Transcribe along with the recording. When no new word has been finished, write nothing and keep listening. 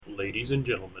Ladies and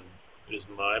gentlemen, it is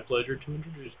my pleasure to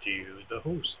introduce to you the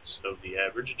hosts of the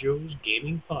Average Joe's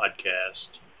Gaming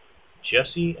Podcast,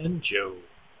 Jesse and Joe.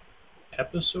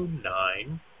 Episode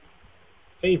 9,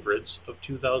 Favorites of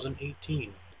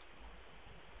 2018.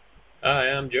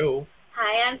 Hi, I'm Joe,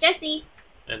 Hi, I'm Jessie.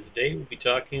 and today we'll be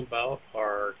talking about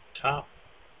our top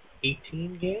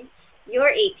 18 games. Your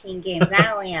 18 games.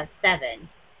 I only have 7.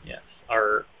 Yes,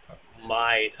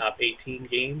 my top 18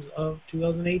 games of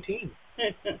 2018.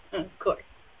 Of course.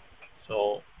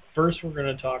 So, first we're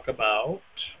going to talk about...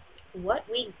 What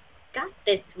we got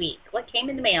this week. What came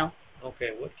in the mail? Okay,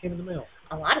 what came in the mail?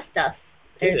 A lot of stuff.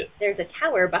 Did it? There's a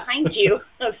tower behind you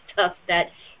of stuff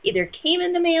that either came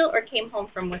in the mail or came home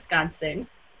from Wisconsin.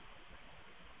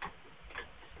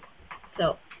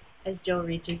 So, as Joe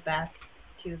reaches back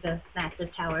to the massive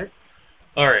towers.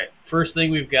 Alright, first thing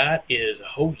we've got is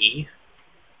Hoagie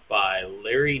by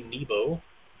Larry Nebo.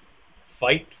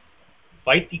 Fight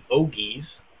the Oogies,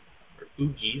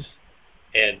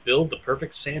 and build the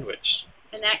perfect sandwich.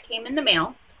 And that came in the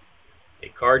mail. A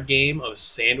card game of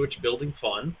sandwich building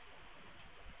fun.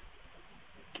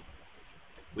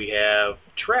 We have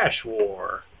Trash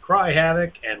War, Cry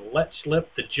Havoc, and Let Slip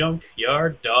the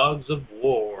Junkyard Dogs of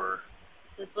War.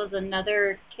 This was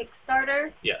another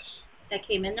Kickstarter. Yes. That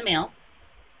came in the mail.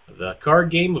 The card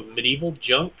game of medieval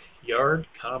junkyard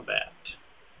combat.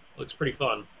 Looks pretty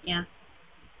fun. Yeah.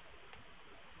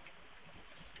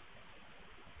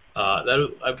 That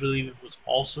I believe it was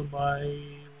also by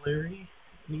Larry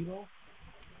Nebo.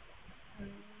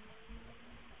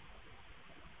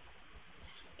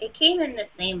 It came in the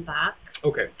same box.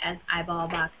 Okay. As Eyeball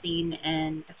Boxing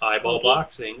and Eyeball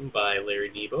Boxing by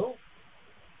Larry Nebo.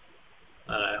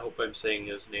 I hope I'm saying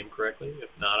his name correctly. If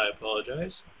not, I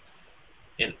apologize.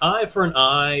 An eye for an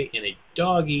eye in a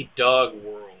dog-eat-dog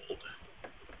world.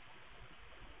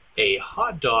 A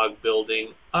hot dog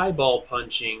building, eyeball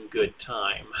punching, good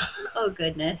time. Oh,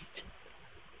 goodness.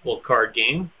 Little card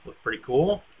game. Looked pretty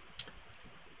cool.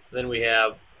 Then we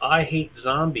have I Hate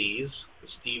Zombies, the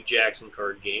Steve Jackson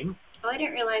card game. Oh, I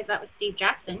didn't realize that was Steve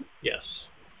Jackson. Yes.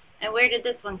 And where did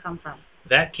this one come from?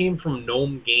 That came from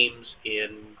Gnome Games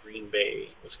in Green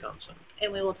Bay, Wisconsin.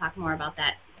 And we will talk more about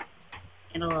that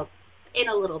in a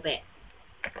little bit.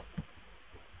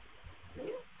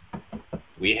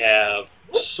 We have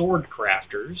Sword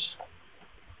Crafters,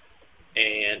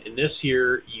 and in this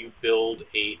here you build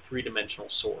a three-dimensional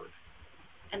sword.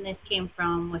 And this came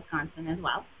from Wisconsin as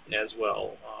well. As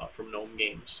well, from Gnome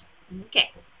Games. Okay.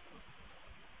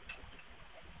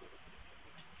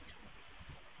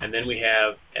 And then we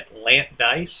have Atlant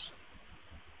Dice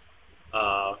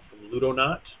from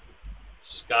Ludonaut,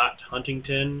 Scott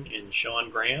Huntington and Sean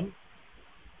Graham.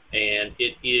 And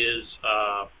it is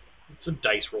it's a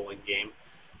dice rolling game,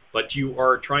 but you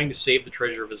are trying to save the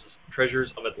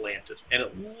treasures of Atlantis. And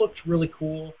it looked really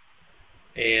cool.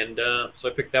 And so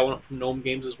I picked that one up from Gnome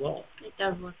Games as well. It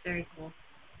does look very cool.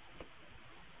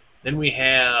 Then we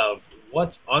have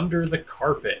What's Under the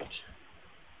Carpet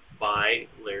by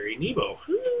Larry Nebo.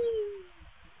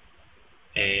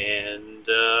 And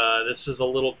this is a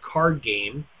little card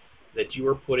game that you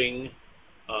are putting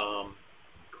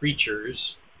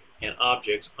creatures and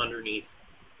objects underneath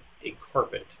a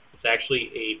carpet. It's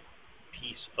actually a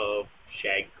piece of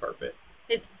shag carpet.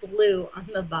 It's blue on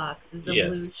the box. It's a Yes.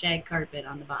 blue shag carpet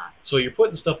on the box. So you're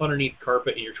putting stuff underneath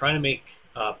carpet, and you're trying to make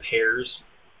pairs.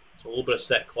 It's a little bit of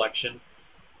set collection.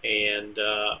 And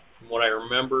from what I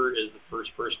remember is the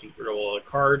first person to roll all the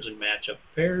cards and match up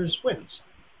pairs wins.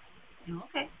 Oh,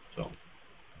 okay. So,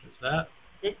 there's that.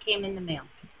 This came in the mail.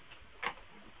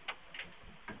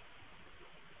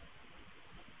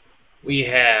 We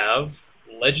have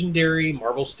Legendary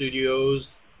Marvel Studios,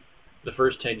 the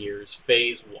first 10 years,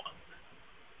 Phase 1.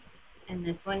 And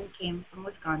this one came from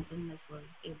Wisconsin. This was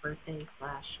a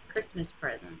birthday/Christmas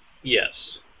present.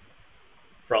 Yes,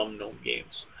 from Gnome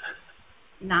Games.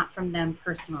 Not from them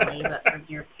personally, but from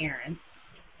your parents.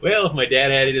 Well, if my dad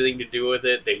had anything to do with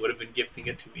it, they would have been gifting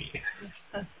it to me.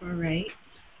 All right.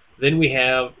 Then we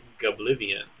have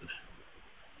Goblivion.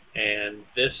 And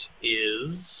this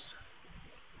is...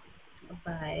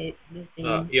 by the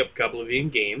thing. Goblivion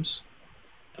Games.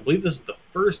 I believe this is the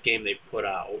first game they put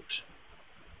out.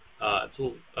 It's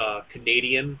a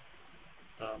Canadian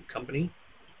company.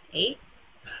 Hey?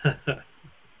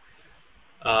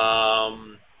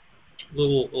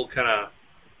 Little kind of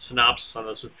synopsis on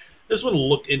this. This one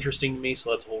looked interesting to me,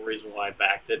 so that's the whole reason why I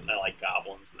backed it, and I like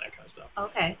goblins and that kind of stuff.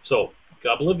 Okay. So,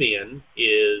 Goblivion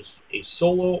is a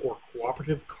solo or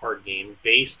cooperative card game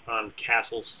based on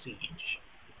Castle Siege.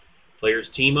 Players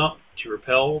team up to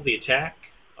repel the attack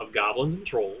of goblins and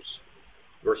trolls.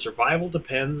 Your survival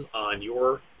depends on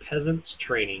your peasant's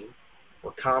training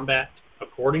for combat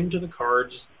according to the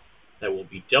cards that will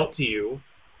be dealt to you.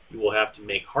 You will have to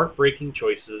make heartbreaking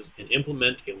choices and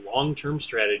implement a long-term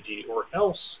strategy, or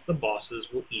else the bosses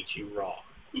will eat you raw.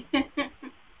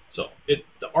 So the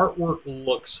artwork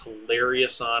looks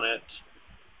hilarious on it.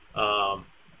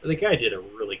 The guy did a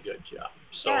really good job.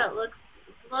 So, yeah, it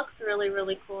looks really,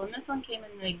 really cool. And this one came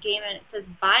in the game, and it says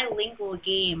bilingual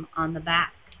game on the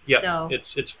back. yeah, So,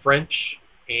 it's French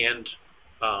and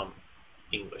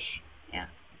English. Yeah,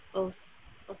 both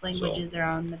languages are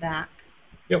on the back.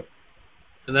 Yep.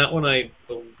 And that one, I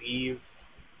believe,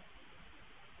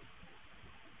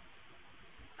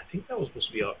 I think that was supposed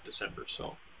to be out December.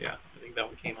 So yeah, I think that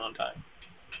one came on time.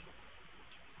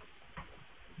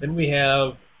 Then we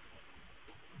have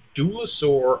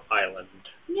Duelosaur Island.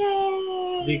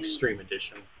 Yay! The Extreme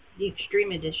Edition. The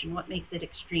Extreme Edition. What makes it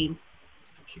extreme?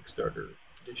 The Kickstarter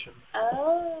edition.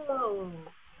 Oh,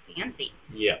 fancy.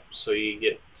 Yep. So you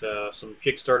get some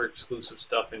Kickstarter exclusive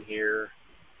stuff in here.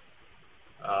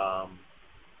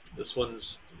 This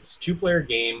one's a 2-player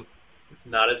game. It's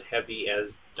not as heavy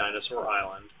as Dinosaur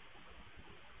Island.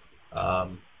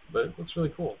 But it looks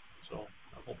really cool. So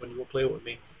I'm hoping you will play it with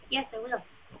me. Yes, I will.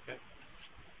 Okay.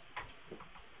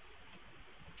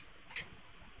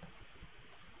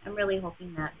 I'm really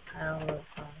hoping that pile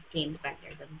of games back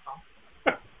there doesn't fall.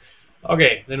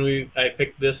 Okay, then I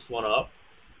picked this one up.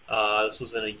 This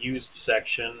was in a used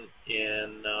section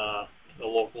in the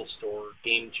local store,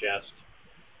 Game Chest.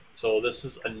 So this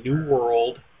is A New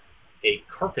World, a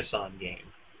Carcassonne game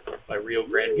by Rio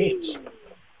Grande Games.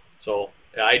 So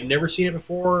I'd never seen it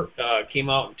before. It came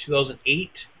out in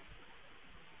 2008,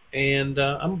 and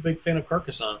I'm a big fan of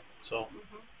Carcassonne. So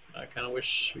I kind of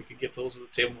wish we could get those at the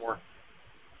table more.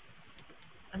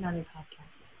 Another podcast.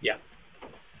 Yeah.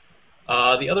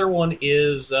 The other one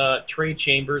is Trey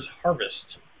Chambers'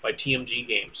 Harvest by TMG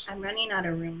Games. I'm running out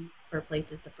of room for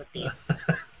places to put these.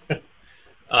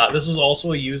 This is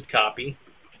also a used copy.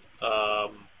 I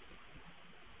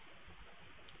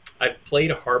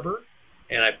played Harbor,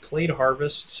 and I played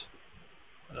Harvest.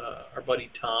 Our buddy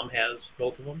Tom has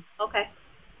both of them. Okay.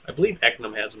 I believe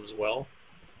Eknam has them as well.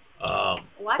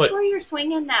 Watch where you're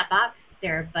swinging that box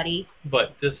there, buddy.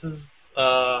 But this is,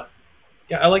 yeah,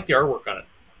 I like the artwork on it.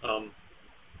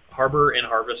 Harbor and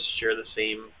Harvest share the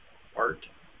same art,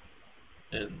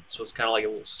 and so it's kind of like a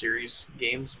little series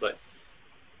games, but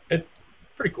it's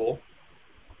pretty cool.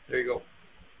 There you go.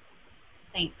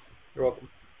 Thanks. You're welcome.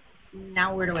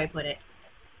 Now where do I put it?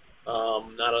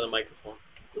 Not on the microphone.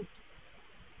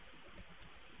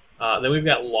 Then we've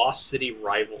got Lost City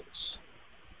Rivals,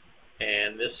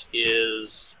 and this is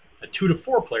a 2 to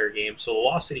 4 player game. So the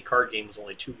Lost City card game is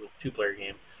only two player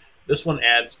game. This one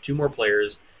adds 2 more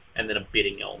players and then a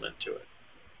bidding element to it.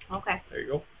 Okay. There you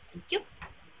go. Thank you.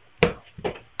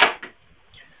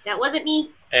 That wasn't me.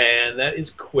 And that is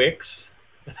Quix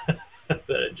that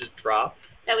it just dropped.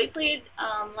 That we played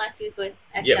last week with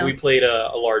XL. Yeah, we played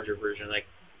a larger version. I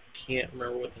can't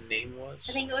remember what the name was.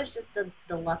 I think it was just the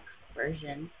deluxe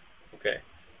version. Okay.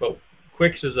 But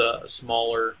Quix is a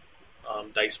smaller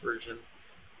dice version.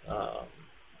 I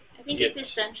think it's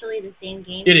essentially the same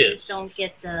game. It you is. Just don't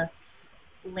get the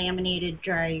laminated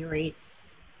dry erase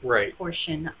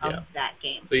portion of that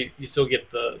game. So you still get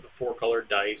the 4-colored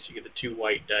dice. You get the 2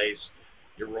 white dice.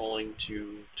 You're rolling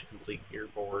to complete your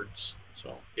boards.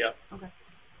 So, yeah. Okay.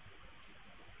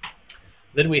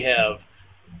 Then we have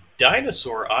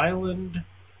Dinosaur Island,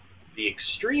 the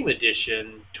Extreme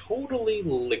Edition, Totally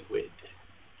Liquid.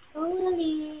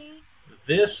 Totally.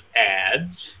 This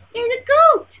adds... There's a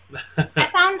goat!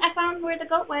 I found where the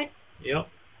goat went. Yep.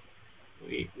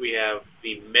 We have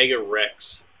the Mega Rex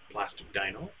plastic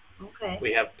dino. Okay.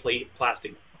 We have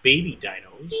plastic baby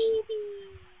dinos. Baby.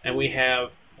 And we have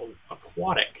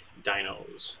aquatic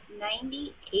dinos.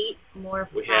 98 more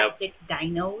plastic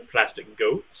dinos. Plastic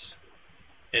goats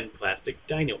and plastic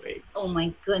dino eggs. Oh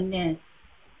my goodness.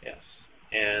 Yes.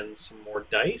 And some more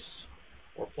dice,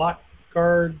 more plot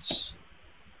cards.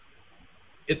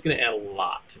 It's going to add a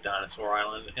lot to Dinosaur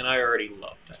Island, and I already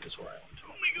love Dinosaur Island.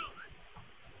 Oh my god.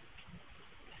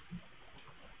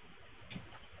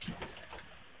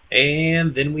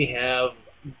 And then we have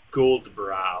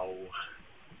Goldbrow.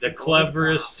 The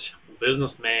cleverest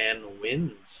businessman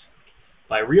wins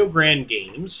by Rio Grande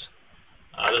Games.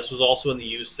 This was also in the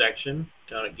used section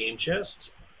down at Game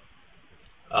Chest.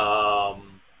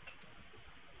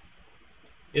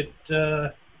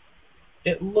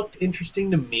 It looked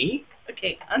interesting to me.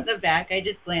 Okay, on the back, I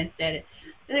just glanced at it.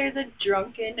 There's a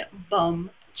drunken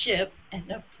bum chip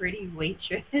and a pretty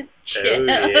waitress chip. Oh,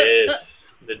 yes.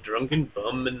 The drunken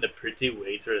bum and the pretty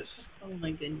waitress. Oh,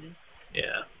 my goodness.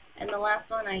 Yeah. And the last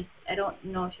one, I don't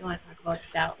know if you want to talk about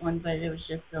that one, but it was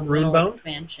just a little Runebound?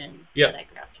 expansion Yep. that I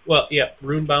grabbed. Well, yeah,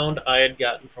 Runebound I had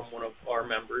gotten from one of our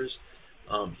members.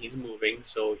 He's moving,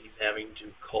 so he's having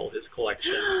to cull his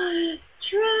collection.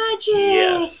 Tragic!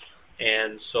 Yes.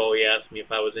 And so he asked me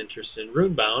if I was interested in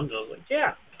Runebound, and I was like,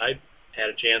 yeah. I had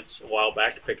a chance a while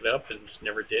back to pick it up and just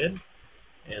never did.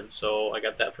 And so I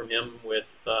got that from him with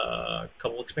a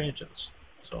couple expansions.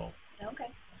 So Okay.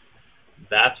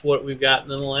 that's what we've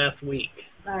gotten in the last week.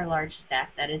 Our large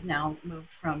stack that is now moved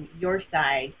from your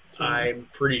side to I'm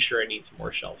pretty sure I need some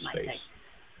more shelf my space. side.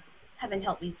 Heaven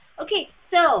help me. Okay,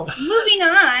 so moving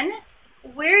on,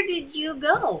 where did you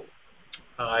go?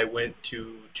 I went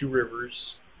to Two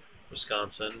Rivers,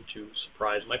 Wisconsin to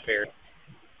surprise my parents.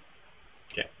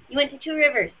 Okay. You went to Two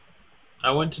Rivers.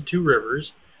 I went to Two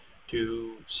Rivers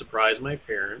to surprise my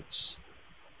parents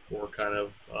for kind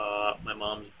of my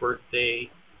mom's birthday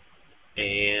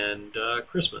and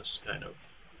Christmas, kind of.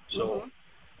 So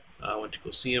I went to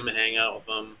go see them and hang out with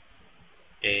them,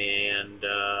 and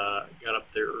got up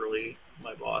there early.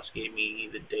 My boss gave me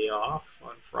the day off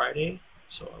on Friday,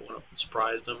 so I went up and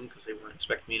surprised them because they weren't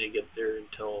expecting me to get there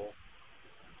until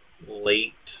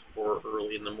late or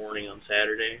early in the morning on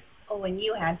Saturday. Oh, and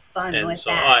you had fun And with so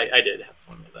that. I did have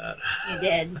fun with that. You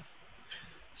did.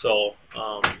 So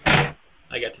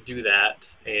I got to do that,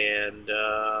 and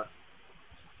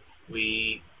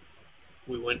we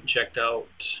went and checked out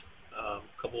a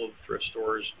couple of thrift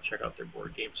stores to check out their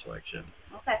board game selection.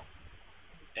 Okay.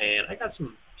 And I got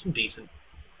some decent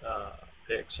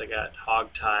picks. I got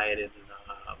Hogtied and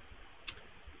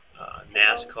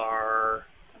NASCAR.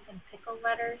 Something pickle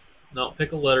letters? No,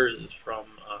 Pickle Letters is from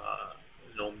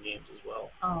Gnome Games as well.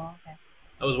 Oh, okay.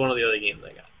 That was one of the other games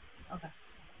I got. Okay.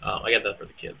 I got that for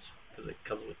the kids because it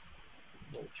comes with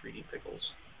little 3D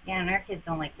pickles. Yeah, and our kids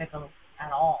don't like pickles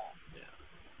at all. Yeah,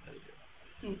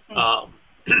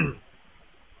 I do.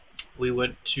 We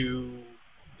went to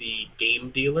the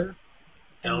game dealer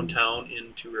downtown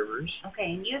in Two Rivers.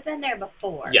 Okay, and you've been there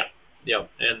before. Yeah, yep.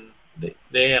 And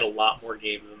they had a lot more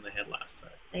games than they had last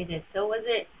time. They did. So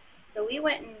we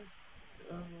went in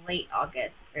late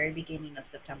August, very beginning of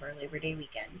September, Labor Day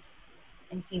weekend,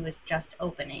 and he was just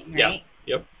opening, right?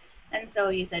 Yeah, yep. And so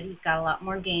you said he's got a lot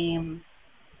more games.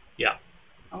 Yeah.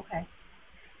 Okay.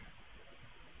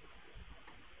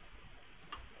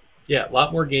 Yeah, a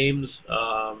lot more games.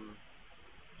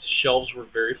 Shelves were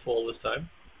very full this time.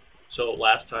 So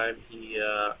last time he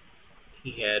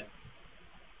had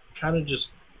kind of just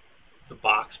the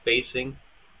box spacing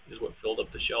is what filled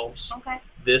up the shelves. Okay.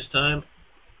 This time,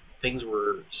 things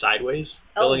were sideways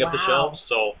filling up the shelves.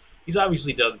 So he's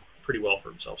obviously done pretty well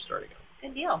for himself starting out.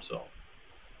 Good deal. So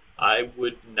I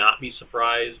would not be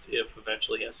surprised if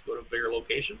eventually he has to go to a bigger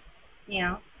location.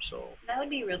 Yeah. So that would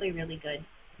be really, really good.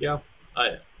 Yeah.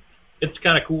 It's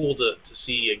kind of cool to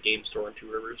see a game store in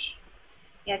Two Rivers.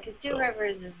 Yeah, because Two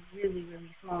Rivers is really, really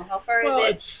small. How far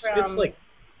is it from? It's like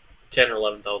 10 or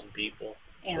 11,000 people.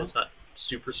 Yeah. So it's not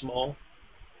super small.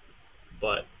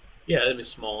 But, yeah,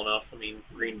 it's small enough. I mean,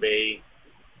 Green Bay,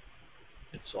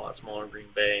 it's a lot smaller than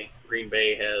Green Bay. Green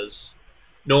Bay has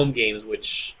Gnome Games,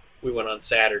 which we went on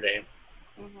Saturday.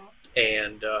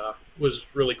 And was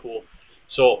really cool.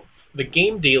 So the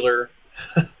game dealer,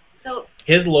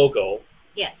 his logo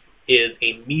is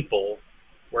a meeple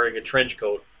wearing a trench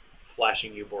coat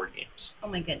flashing you board games. Oh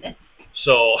my goodness.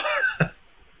 So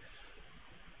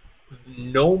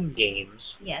Gnome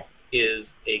Games is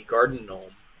a garden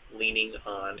gnome leaning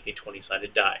on a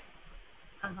 20-sided die.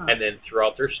 And then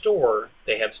throughout their store,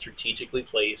 they have strategically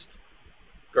placed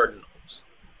garden gnomes.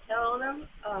 Tell them.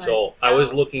 So I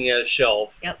was looking at a shelf,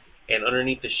 and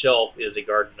underneath the shelf is a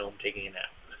garden gnome taking a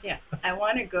nap. Yeah, I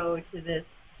want to go to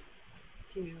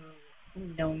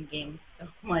Gnome Games so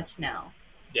much now.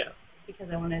 Yeah. Because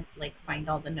I want to find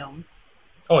all the gnomes.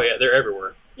 Oh yeah, they're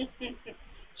everywhere.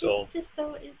 So it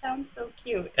sounds so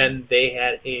cute. And they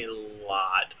had a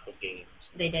lot of games.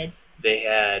 They did. They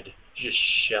had just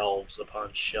shelves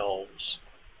upon shelves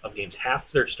of games. Half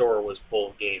their store was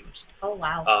full of games. Oh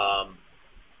wow. I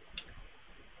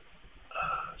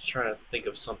was trying to think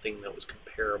of something that was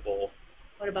comparable.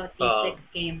 What about D6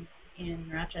 Games in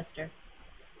Rochester?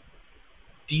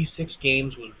 D6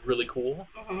 Games was really cool.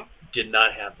 Did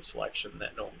not have the selection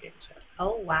that Gnome Games had.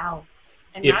 Oh wow.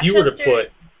 And if you were to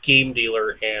put Game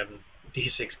Dealer and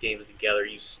D6 Games together,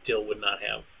 you still would not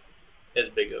have as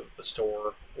big of a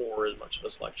store or as much of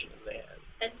a selection as they had.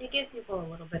 And to give people a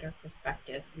little bit of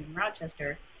perspective, I mean,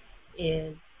 Rochester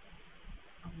is,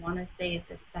 I want to say it's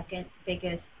the second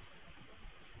biggest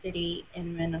city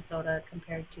in Minnesota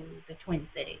compared to the Twin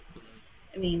Cities.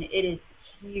 I mean, it is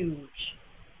huge.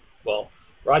 Well,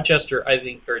 Rochester, I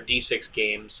think, or D6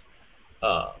 games,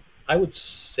 I would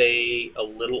say a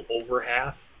little over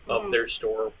half of their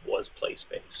store was play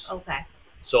space. Okay.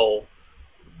 So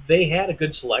they had a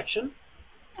good selection.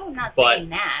 Oh, not but saying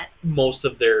that. Most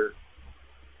of their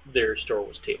store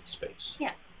was table space.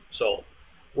 Yeah. So,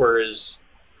 whereas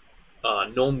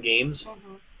Gnome Games,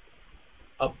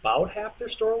 about half their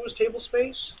store was table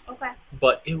space. Okay.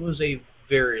 But it was a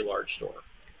very large store.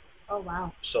 Oh,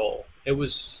 wow. So it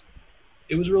was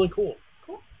really cool.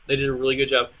 Cool. They did a really good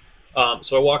job.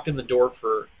 So I walked in the door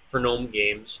for Gnome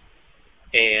Games,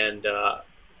 and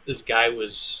this guy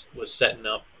was setting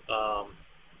up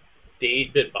the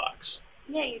 8-bit box.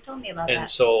 Yeah, you told me about and that.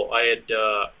 And so I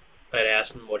had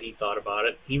asked him what he thought about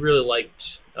it. He really liked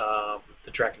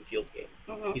the track and field game.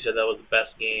 He said that was the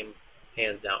best game,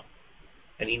 hands down.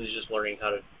 And he was just learning how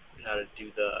to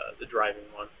do the driving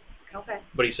one. Okay.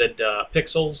 But he said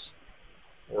Pixels,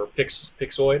 or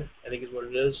Pixoid, I think is what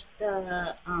it is.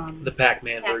 The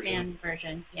Pac-Man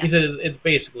version. Yeah. He said it's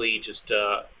basically just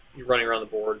you're running around the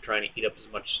board trying to eat up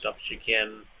as much stuff as you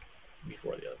can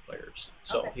before the other players.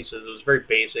 So he says it was very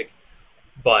basic,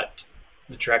 but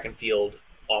the track and field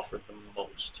offered the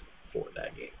most for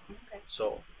that game. Okay.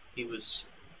 So he was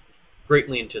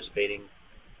greatly anticipating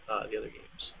the other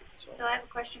games. So I have a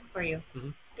question for you.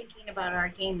 Thinking about our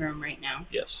game room right now.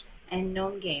 Yes. And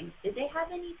Gnome Games. Did they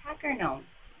have any Packer gnomes?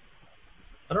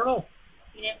 I don't know.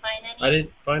 You didn't find any? I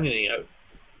didn't find any.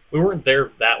 We weren't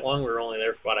there that long. We were only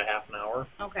there for about a half an hour.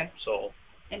 Okay. So.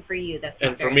 And for you, that's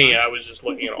not not very long. And for me, I was just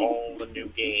looking at all the new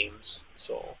games.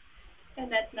 So. And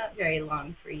that's not very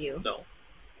long for you.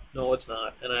 No, it's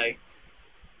not. And a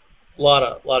lot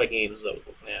of games that I was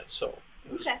looking at. So.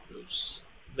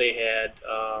 They had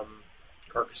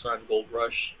Carcassonne Gold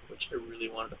Rush, which I really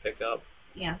wanted to pick up.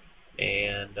 Yeah.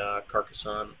 And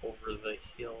Carcassonne Over the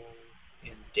Hill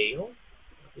in Dale,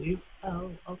 I believe.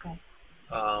 Oh, okay.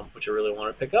 Which I really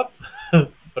wanted to pick up,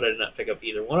 but I did not pick up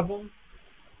either one of them.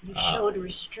 You showed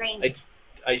restraint.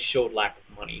 I showed lack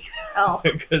of money. Oh.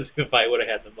 Because if I would have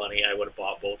had the money, I would have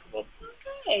bought both of them.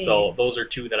 Okay. So those are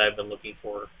two that I've been looking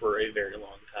for a very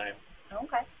long time.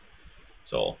 Okay.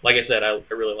 So, like I said, I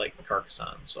really like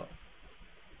Carcassonne. So,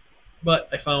 but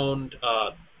I found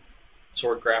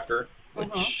Swordcrafter, which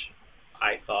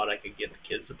I thought I could get the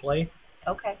kids to play.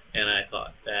 Okay. And I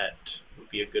thought that would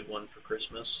be a good one for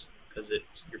Christmas because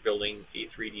you're building a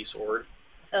 3D sword.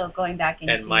 So going back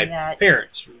into that. And my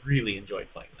parents really enjoyed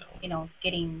playing that one. You know,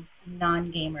 getting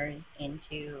non-gamers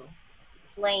into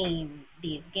playing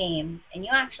these games, and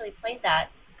you actually played that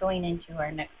going into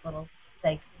our next little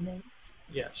segment.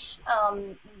 Yes.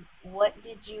 What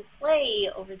did you play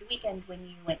over the weekend when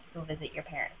you went to go visit your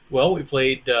parents? Well, we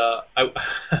played.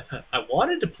 I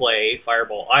wanted to play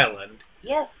Fireball Island.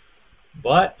 Yes.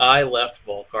 But I left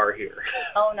Volcar here.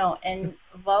 Oh no, and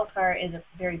Volcar is a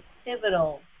very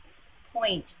pivotal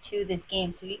point to this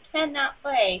game, so you cannot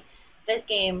play this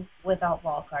game without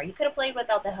Volcar. You could have played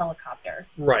without the helicopter.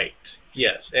 Right.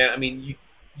 Yes, and I mean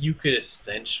you could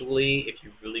essentially, if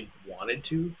you really wanted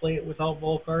to, play it without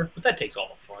Volcar, but that takes all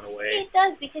the fun away. It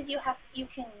does, because you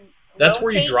can. That's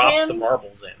where you drop the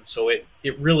marbles in, so it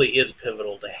really is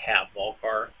pivotal to have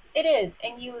Volcar. It is,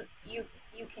 and you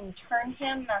can turn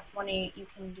him. That's you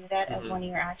can do that as one of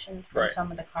your actions for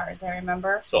some of the cards, I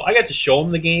remember. So I got to show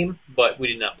him the game, but we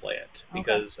did not play it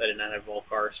because I did not have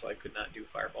Volcar, so I could not do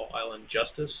Fireball Island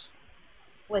justice.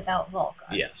 Without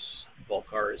Volcar. Yes,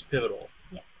 Volcar is pivotal.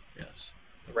 Yes. Yes,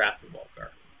 the Wrath of Volcar.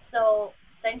 So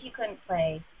since you couldn't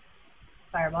play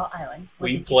Fireball Island,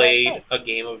 we played a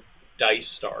game of Dice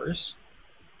Stars.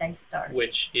 Dice Stars.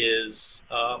 Which is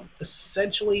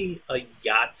essentially a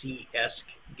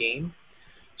Yahtzee-esque game.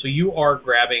 So you are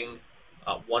grabbing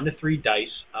 1 to 3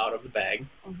 dice out of the bag,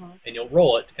 and you'll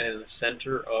roll it, and in the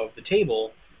center of the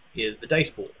table is the dice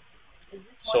pool. Is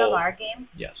this one of our games?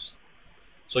 Yes.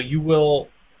 So you will,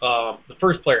 the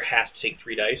first player has to take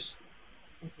 3 dice.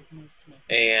 This is news to me.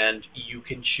 And you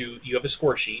can choose, you have a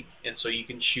score sheet, and so you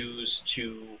can choose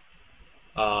to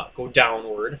go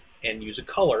downward and use a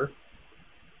color.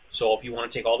 So if you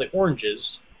want to take all the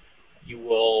oranges, you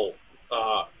will,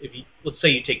 let's say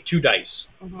you take 2 dice,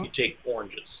 you take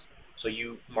oranges. So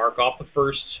you mark off the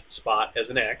first spot as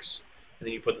an X, and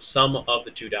then you put the sum of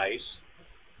the 2 dice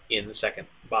in the second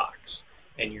box.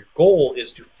 And your goal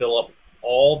is to fill up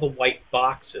all the white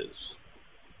boxes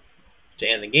to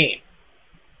end the game.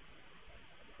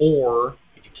 Or,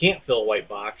 if you can't fill a white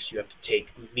box, you have to take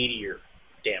meteor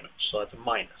damage. So that's a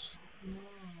minus.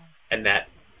 And that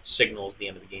signals the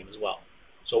end of the game as well.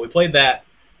 So we played that.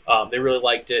 They really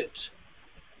liked it.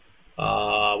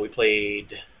 We played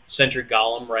Sentry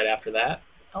Golem right after that.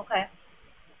 Okay.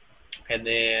 And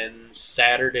then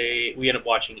Saturday, we ended up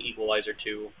watching Equalizer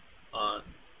 2 on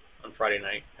Friday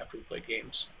night after we played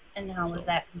games. And how was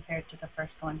that compared to the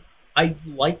first one? I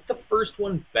liked the first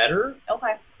one better.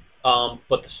 Okay.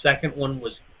 But the second one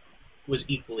was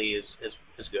equally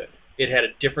as good. It had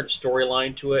a different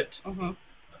storyline to it. Mm-hmm.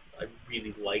 I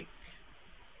really liked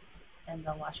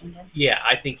Denzel Washington. Yeah,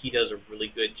 I think he does a really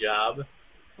good job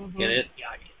Mm-hmm. in it. Yeah,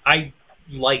 I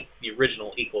like the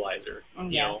original Equalizer. Yeah.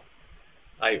 You know,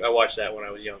 I watched that when I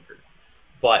was younger.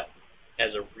 But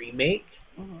as a remake,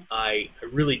 mm-hmm. I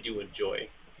really do enjoy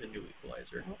the new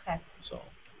Equalizer. Okay. So.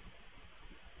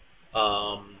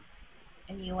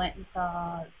 And you went and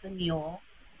saw The Mule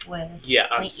with. Yeah,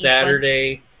 on Clint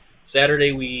Saturday.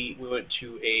 Saturday we went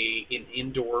to an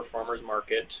indoor farmers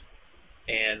market,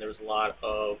 and there was a lot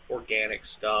of organic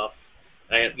stuff.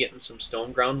 I ended up getting some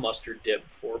stone ground mustard dip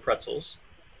for pretzels,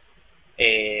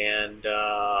 and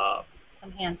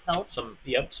some hand soap. Some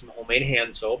homemade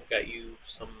hand soap. Got you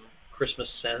some Christmas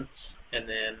scents, and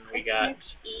then we got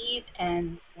Christmas Eve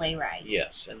and sleigh ride.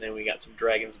 Yes, and then we got some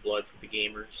dragon's blood for the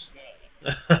gamers.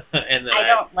 And then I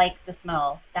don't like the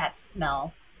smell. That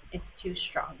smell, it's too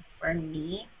strong for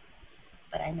me.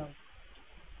 But I know.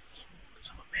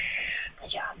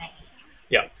 Good job, man.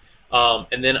 Yeah.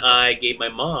 And then I gave my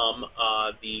mom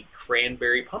the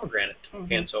cranberry pomegranate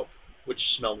hand soap, which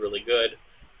smelled really good,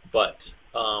 but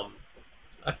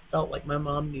I felt like my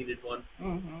mom needed one.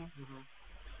 Mm-hmm.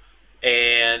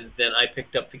 And then I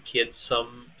picked up the kids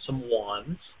some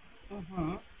wands,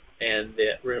 and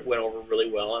it went over really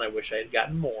well, and I wish I had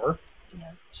gotten more.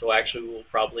 Yes. So actually we'll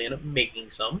probably end up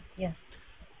making some. Yes.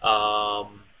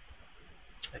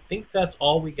 I think that's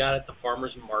all we got at the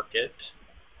farmer's market.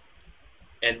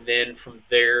 And then from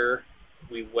there,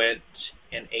 we went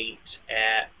and ate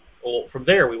from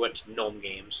there we went to Gnome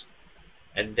Games.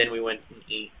 And then we went and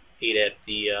ate at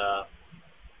the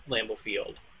Lambeau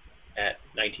Field at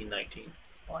 1919.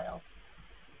 Spoiled.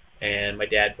 And my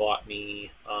dad bought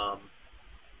me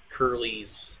Curly's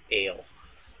Ale.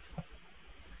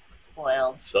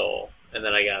 Spoiled. So, and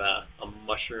then I got a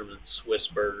mushroom and Swiss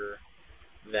burger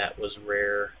that was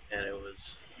rare, and it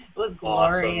was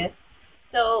glorious. Awesome.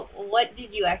 So, what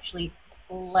did you actually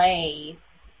play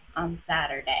on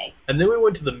Saturday? And then we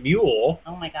went to the Mule.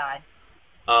 Oh my God.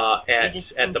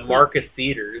 At the Marcus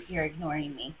Theaters. You're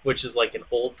ignoring me. Which is like an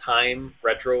old-time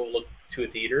retro look to a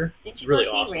theater. Did you really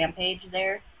go see awesome. Rampage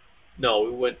there? No,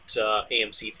 we went to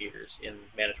AMC Theaters in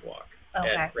Manitowoc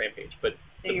at Rampage. But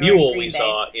so the Mule we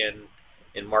saw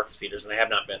in Marcus Theaters, and I have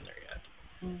not been there yet.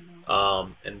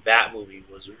 Mm-hmm. And that movie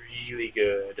was really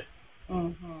good.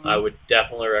 Mm-hmm. I would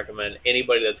definitely recommend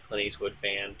anybody that's a Clint Eastwood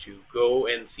fan to go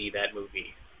and see that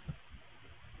movie.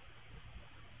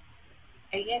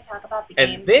 Are you going to talk about the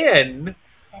game? And then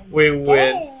we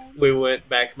went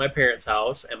back to my parents'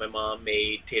 house, and my mom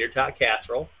made tater tot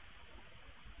casserole.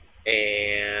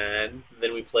 And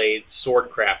then we played Sword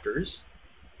Crafters.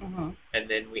 Mm-hmm. And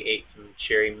then we ate some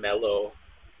Cherry Mellow.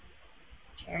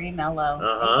 Cherry Mellow.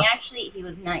 Uh-huh. And he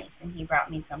was nice, and he brought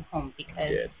me some home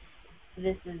because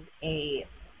this is a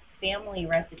family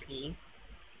recipe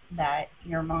that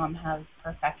your mom has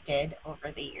perfected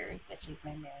over the years that she's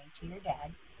been married to your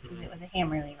dad. Because it was a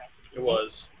Hammerly recipe. It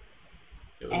was.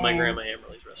 It was my grandma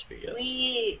Hammerly's recipe,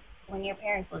 yes. When your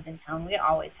parents lived in town, we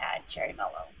always had Cherry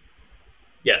Mellow.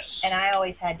 Yes. And I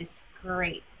always had to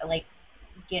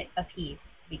get a piece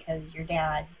because your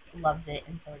dad loves it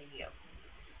and so do you.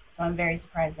 So I'm very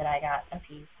surprised that I got a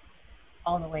piece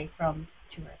all the way from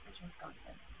Two Rivers,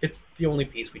 Wisconsin. It's the only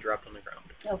piece we dropped on the ground.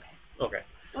 Okay.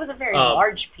 It was a very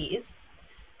large piece.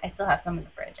 I still have some in the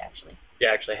fridge, actually. Yeah,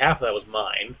 actually, half of that was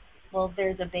mine. Well,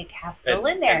 there's a big half still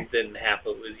in there. And then half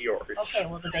of it was yours. Okay,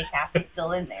 well, the big half is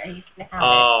still in there. You can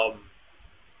have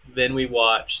it. Then we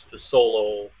watched the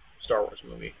Solo Star Wars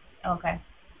movie. Okay.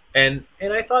 And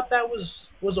I thought that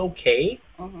was okay.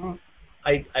 Mm-hmm.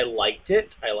 I liked it.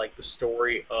 I liked the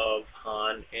story of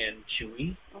Han and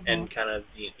Chewie, and kind of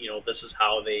this is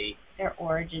how their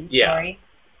origin story.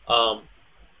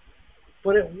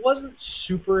 But it wasn't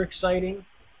super exciting.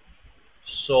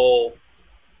 So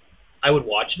I would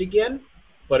watch it again,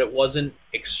 but it wasn't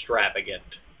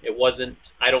extravagant. It wasn't,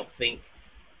 I don't think,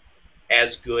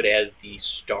 as good as the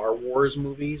Star Wars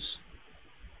movies.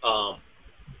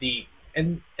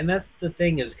 And that's the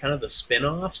thing, is kind of the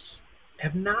spin-offs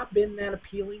have not been that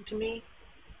appealing to me.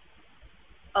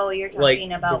 Oh, you're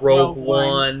talking about the Rogue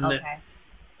One.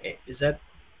 Okay. Is that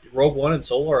Rogue One and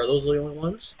Solo? Are those the only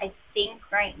ones? I think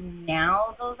right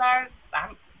now those are.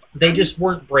 They just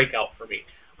weren't breakout for me.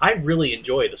 I really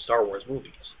enjoy the Star Wars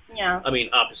movies. Yeah. I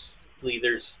mean, obviously,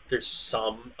 there's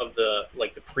some of the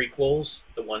prequels,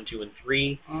 the 1, 2, and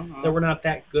 3, that were not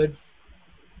that good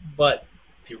but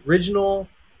the original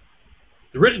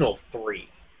 3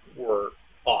 were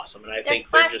awesome, and I think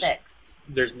classics.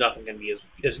 there's nothing going to be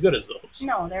as good as those.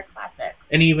 No, they're classics.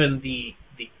 And even the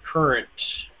current...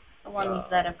 The ones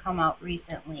that have come out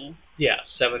recently. Yeah,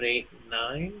 7, 8,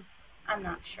 9? I'm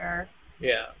not sure.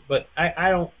 Yeah, but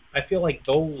I feel like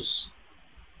those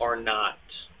are not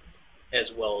as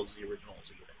well as the originals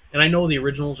either. And I know the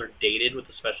originals are dated with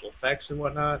the special effects and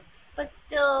whatnot. But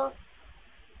still,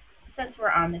 since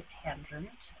we're on this tangent,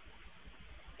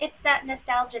 it's that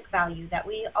nostalgic value that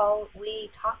we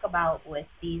talk about with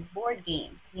these board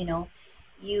games. You know,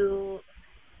 you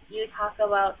talk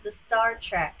about the Star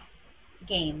Trek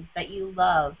games that you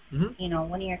love. Mm-hmm. You know,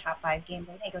 one of your top 5 games,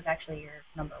 I think it was actually your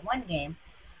number 1 game,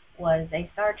 was a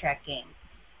Star Trek game.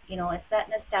 You know, it's that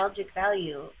nostalgic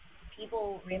value.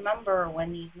 People remember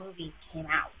when these movies came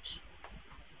out.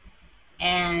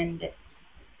 And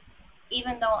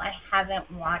even though I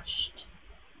haven't watched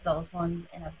those ones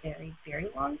in a very, very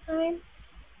long time,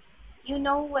 you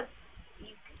know what,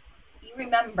 you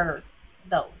remember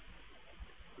those.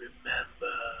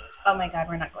 Remember. Oh my God,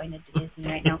 we're not going into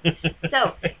Disney right now.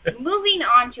 So, moving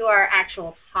on to our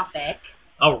actual topic.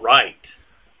 All right.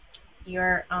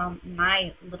 Your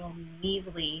my little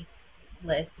measly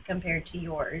list compared to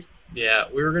yours. Yeah,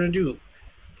 we were going to do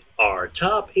our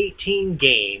top 18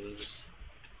 games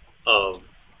of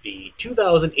the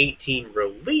 2018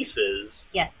 releases.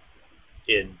 Yes.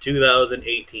 In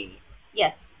 2018.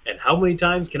 Yes. And how many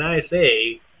times can I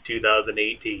say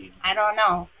 2018? I don't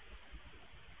know.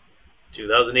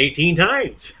 2018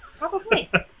 times. Probably.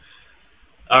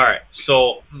 All right,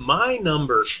 so my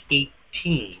number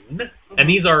 18, and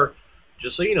these are,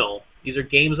 just so you know, these are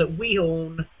games that we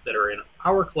own that are in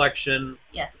our collection.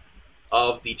 Yes.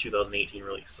 Of the 2018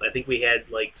 release. I think we had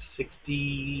like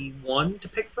 61 to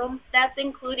pick from. That's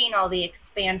including all the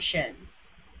expansions.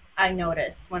 I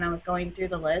noticed when I was going through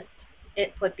the list,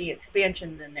 it put the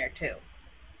expansions in there too.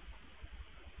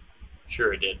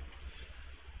 Sure it did.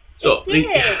 So it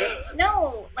did.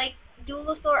 No, like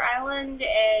Duelosaur Island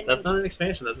and... That's not an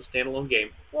expansion, that's a standalone game.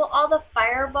 Well, all the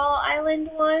Fireball Island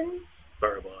ones.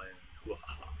 Fireball Island.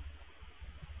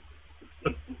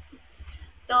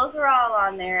 Those are all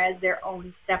on there as their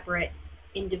own separate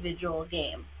individual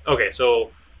game. Okay,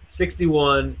 so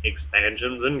 61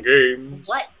 expansions and games.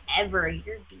 Whatever,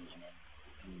 you're being it.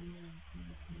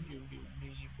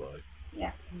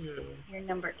 Yeah. Your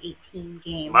number 18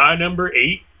 game. My number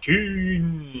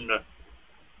 18.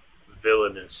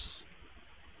 Villainous.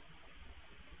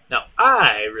 Now,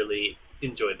 I really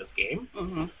enjoyed this game.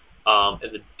 Mm-hmm.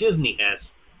 As a Disney-esque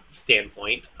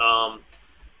standpoint,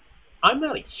 I'm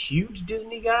not a huge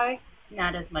Disney guy.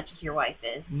 Not as much as your wife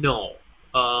is. No.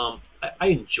 I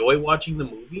enjoy watching the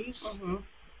movies.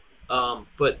 Mm-hmm.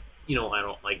 But, you know, I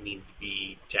don't like needing to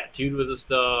be tattooed with the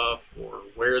stuff or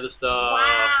wear the stuff.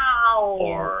 Wow.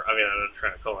 Or, I mean, I'm not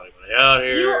trying to call anybody out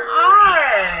here. You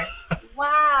are.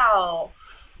 Wow.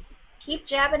 Keep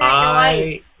jabbing at your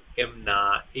wife. I am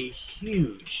not a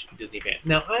huge Disney fan.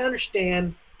 Now, I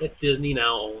understand that Disney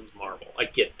now owns Marvel. I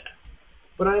get that.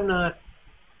 But I'm not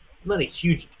a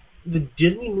huge... The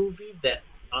Disney movie that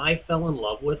I fell in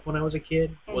love with when I was a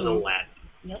kid was Aladdin.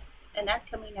 Yep, and that's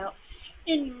coming out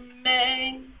in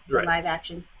May. Right. Live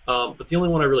action. But the only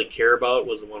one I really care about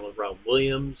was the one with Robin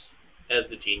Williams as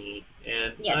the genie,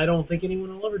 and I don't think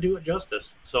anyone will ever do it justice.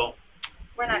 So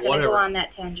we're not going to go on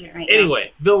that tangent right now.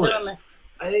 Anyway, Villainous.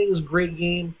 I think it was a great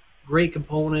game, great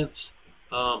components.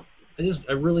 I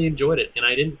really enjoyed it, and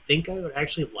I didn't think I would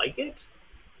actually like it.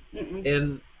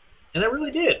 And I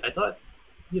really did. I thought,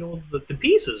 you know, the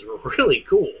pieces were really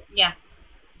cool. Yeah.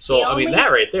 So, I mean,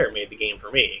 that right there made the game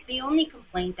for me. The only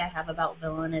complaint I have about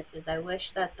Villainous is I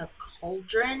wish that the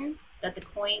cauldron, that the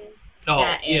coins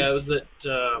it was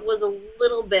that... was a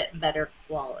little bit better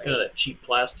quality. You know, that cheap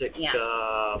plastic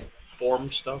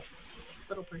form stuff.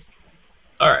 Little person.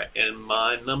 All right, and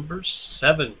my number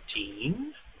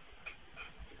 17,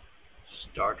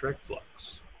 Star Trek Flux.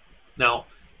 Now,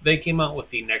 they came out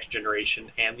with the Next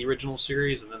Generation and the original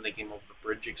series, and then they came up with a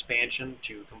bridge expansion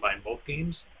to combine both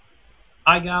games.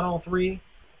 I got all 3,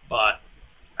 but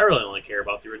I really only care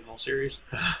about the original series.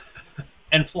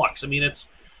 And Flux, I mean,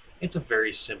 it's a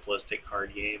very simplistic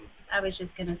card game. I was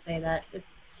just going to say that. It's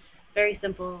very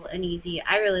simple and easy.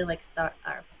 I really like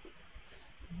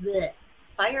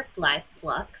Firefly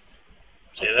Flux.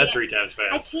 Say that 3 times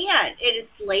fast. I can't. It is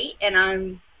late, and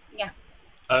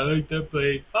I like to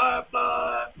play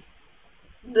Firefly.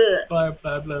 Blech.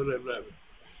 Firefly, blah, blah, blah.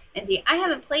 And see, I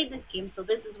haven't played this game, so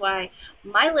this is why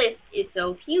my list is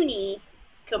so puny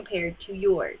compared to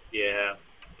yours. Yeah, I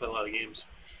play a lot of games.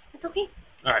 That's okay.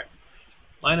 All right.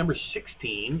 My number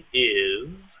 16 is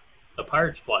the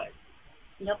Pirate's Flag.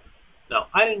 Yep. Now,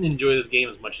 I didn't enjoy this game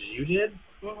as much as you did,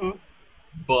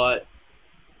 but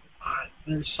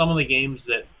there's some of the games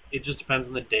that it just depends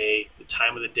on the day, the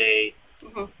time of the day,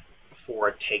 before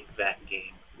I take that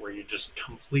game, where you're just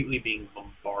completely being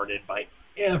bombarded by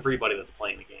everybody that's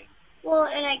playing the game. Well,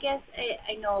 and I guess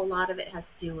I know a lot of it has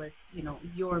to do with,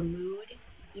 your mood.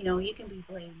 You can be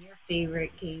playing your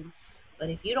favorite game, but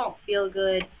if you don't feel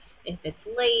good, if it's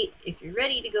late, if you're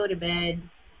ready to go to bed,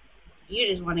 you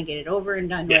just want to get it over and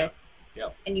done with,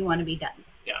 and you want to be done.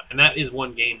 Yeah, and that is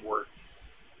one game where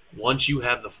once you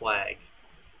have the flag,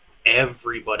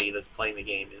 everybody that's playing the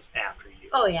game is after you.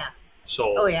 Oh, yeah.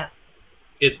 So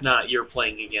it's not you're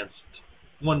playing against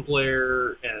one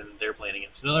player and they're playing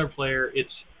against another player.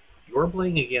 It's you're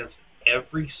playing against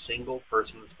every single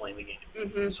person that's playing the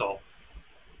game. So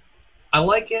I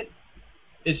like it.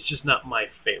 It's just not my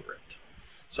favorite.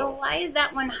 So why is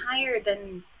that one higher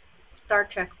than Star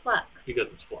Trek Flux? Because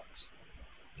it's Flux.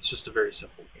 It's just a very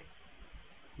simple game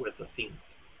with a theme,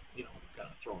 kind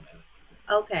of thrown at it.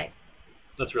 Okay.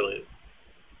 That's the only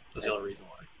reason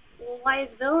why. Well, why is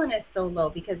Villainous so low?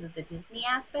 Because of the Disney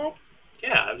aspect?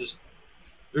 Yeah,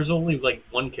 there's only like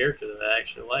one character that I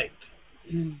actually liked.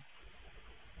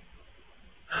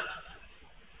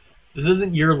 This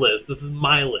isn't your list. This is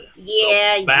my list.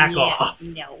 Yeah, so back off.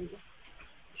 No.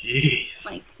 Jeez.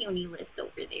 My puny list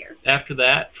over there. After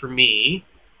that, for me,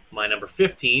 my number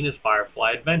 15 is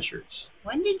Firefly Adventures.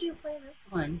 When did you play this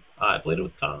one? I played it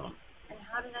with Tom. And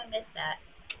how did I miss that?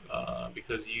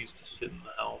 Because you used to sit in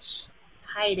the house.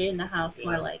 Hide in the house,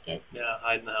 more like it. Yeah,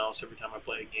 hide in the house every time I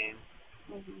play a game.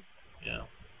 Yeah.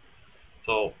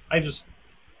 So,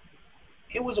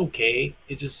 it was okay.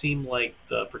 It just seemed like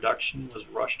the production was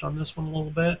rushed on this one a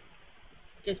little bit.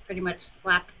 Just pretty much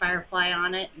slapped Firefly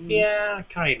on it? Yeah,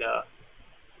 kinda.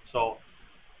 So,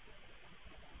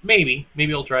 maybe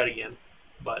I'll try it again.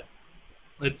 But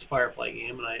it's a Firefly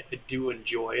game, and I do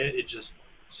enjoy it. It just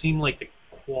seemed like the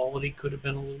quality could have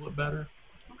been a little bit better.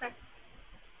 Okay.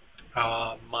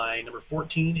 My number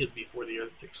 14 is Before the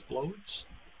Earth Explodes.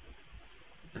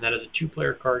 And that is a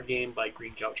 2-player card game by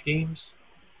Green Couch Games.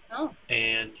 Oh.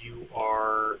 And you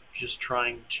are just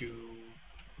trying to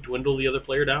dwindle the other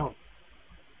player down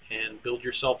and build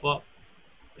yourself up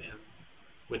and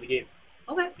win the game.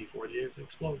 Okay. Before the Earth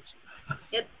explodes.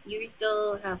 Yep, you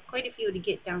still have quite a few to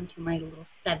get down to my little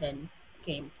 7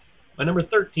 game. My number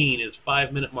 13 is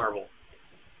 5 Minute Marvel.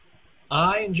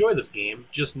 I enjoy this game,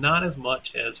 just not as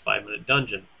much as 5 Minute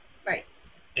Dungeon. Right.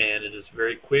 And it is a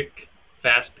very quick,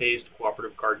 fast-paced,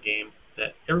 cooperative card game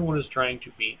that everyone is trying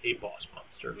to beat a boss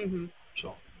monster.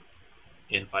 So,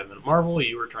 in 5 Minute Marvel,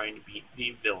 you are trying to beat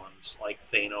the villains like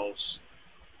Thanos,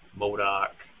 MODOK,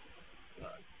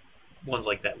 ones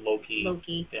like that,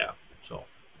 Loki. Yeah. So,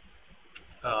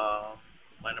 that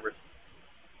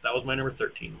was my number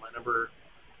 13. My number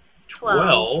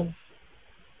 12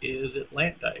 is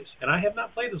Atlantis, and I have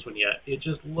not played this one yet. It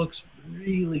just looks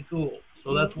really cool,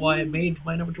 so that's why it made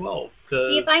my number 12.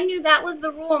 See, if I knew that was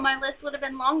the rule, my list would have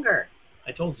been longer.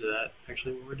 I told you that.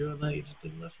 Actually, when we were doing that, you just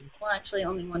didn't listen. Well, actually,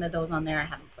 only one of those on there I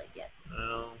haven't played yet.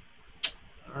 Oh.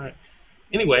 All right.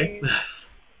 Anyway,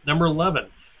 number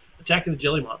 11, Attack of the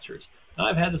Jelly Monsters. Now,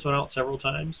 I've had this one out several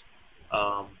times.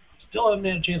 Still haven't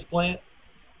had a chance to play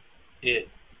it.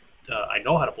 I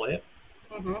know how to play it.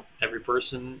 Every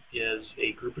person is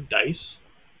a group of dice,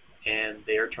 and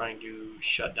they are trying to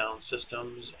shut down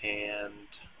systems and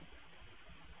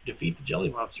defeat the jelly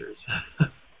monsters.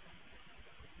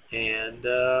 And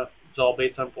it's all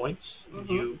based on points.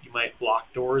 You might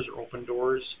block doors or open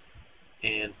doors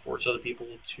and force other people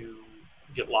to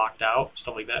get locked out,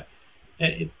 stuff like that.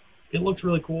 And it looks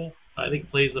really cool. I think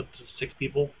it plays up to 6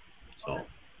 people. So. Okay.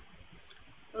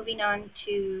 Moving on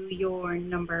to your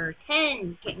number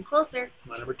 10, getting closer.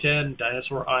 My number 10,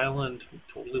 Dinosaur Island,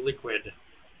 Totally Liquid.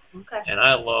 Okay. And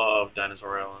I love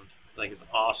Dinosaur Island. I think it's an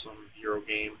awesome Euro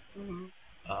game.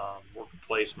 Worker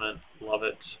placement, love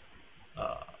it.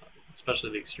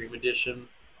 Especially the Extreme Edition.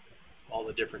 All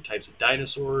the different types of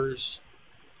dinosaurs.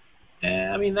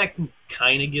 And, I mean, that can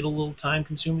kind of get a little time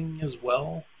consuming as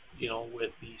well.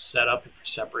 With the setup, if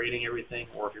you're separating everything,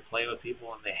 or if you're playing with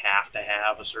people and they have to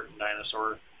have a certain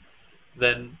dinosaur,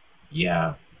 then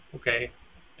yeah, okay,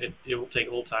 it will take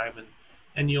a little time,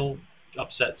 and you'll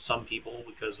upset some people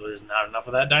because there's not enough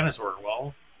of that dinosaur.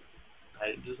 Well,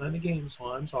 I didn't design the game, so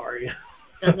I'm sorry.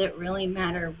 Does it really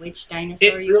matter which dinosaur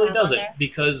you have? It really doesn't,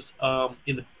 because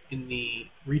in the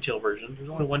retail version,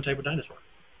 there's only one type of dinosaur.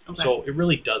 Okay. So it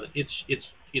really doesn't.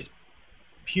 It's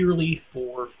purely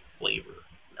for flavor.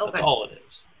 Okay. That's all it is.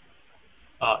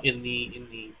 In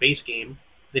the base game,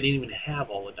 they didn't even have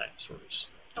all the dinosaurs.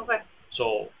 Okay.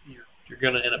 So you're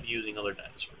going to end up using other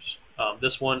dinosaurs.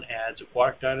 This one adds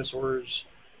aquatic dinosaurs,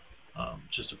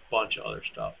 just a bunch of other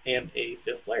stuff, and a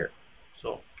 5th player.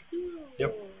 So,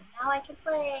 yep. Now I can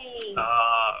play.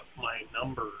 My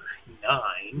number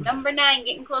 9. Number 9,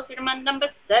 getting closer to my number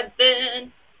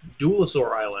 7.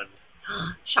 Duelosaur Island.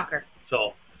 Shocker.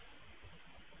 So,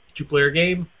 2-player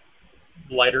game,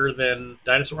 lighter than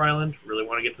Dinosaur Island. Really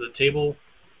want to get to the table.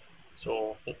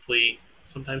 So, hopefully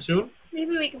sometime soon.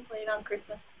 Maybe we can play it on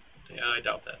Christmas. Yeah, I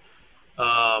doubt that.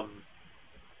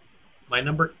 My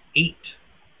number 8,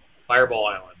 Fireball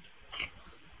Island.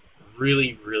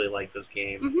 Really, really like this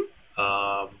game.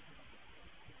 Mm-hmm.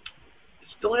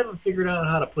 Still haven't figured out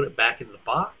how to put it back in the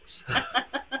box.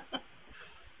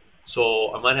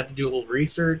 So I might have to do a little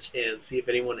research and see if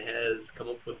anyone has come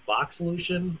up with a box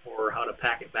solution or how to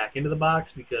pack it back into the box,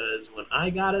 because when I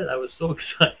got it, I was so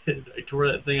excited. I tore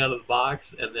that thing out of the box,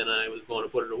 and then I was going to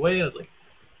put it away. I was like,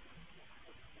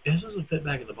 this doesn't fit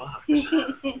back in the box.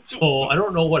 So I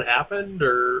don't know what happened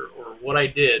or what I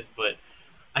did, but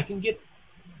I can get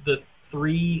the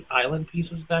 3 island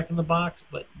pieces back in the box,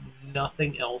 but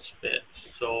nothing else fits.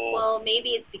 So well, maybe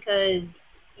it's because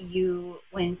you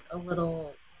went a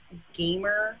little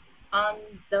gamer on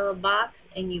the box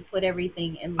and you put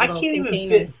everything in little containers. I can't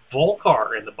even fit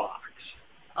Volcar in the box.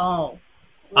 Oh.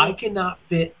 Well, I cannot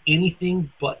fit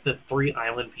anything but the 3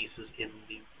 island pieces in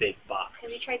the big box.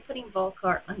 Have you tried putting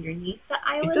Volcar underneath the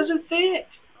island? It doesn't fit.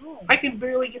 Oh. I can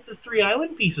barely get the 3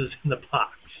 island pieces in the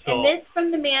box. So. And this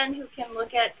from the man who can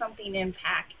look at something and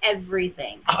pack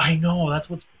everything. I know, that's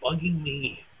what's bugging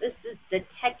me. This is the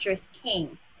Tetris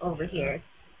king over here.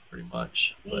 Pretty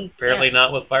much. But apparently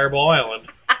not with Fireball Island.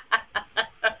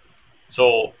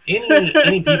 So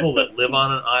any people that live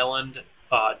on an island,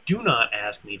 do not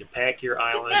ask me to pack your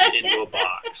island into a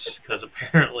box, because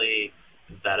apparently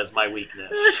that is my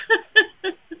weakness.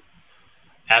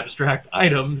 Abstract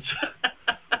items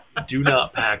do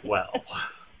not pack well.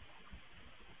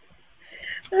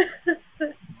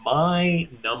 My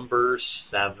number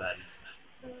 7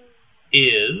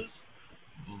 is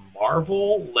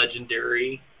Marvel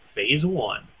Legendary Phase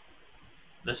 1.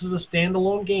 This is a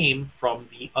standalone game from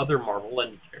the other Marvel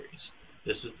Legendaries.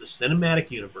 This is the cinematic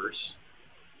universe.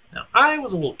 Now, I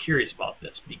was a little curious about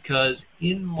this because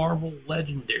in Marvel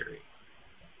Legendary,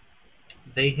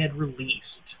 they had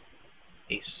released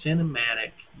a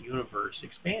cinematic universe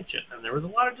expansion, and there was a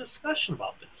lot of discussion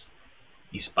about this.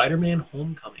 The Spider-Man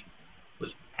Homecoming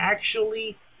was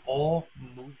actually all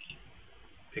movie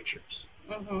pictures.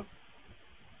 Mm-hmm.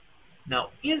 Now,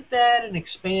 is that an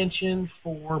expansion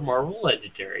for Marvel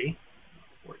Legendary,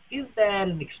 or is that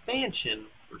an expansion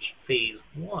for Phase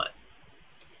 1?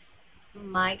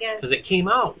 My guess... Because it came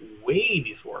out way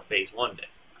before Phase 1 did.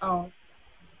 Oh.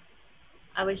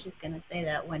 I was just going to say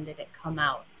that. When did it come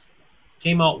out?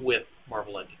 Came out with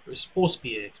Marvel Legendary. It was supposed to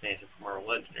be an expansion for Marvel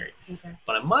Legendary. Okay.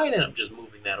 But I might end up just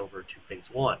moving that over to Phase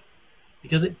 1.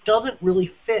 Because it doesn't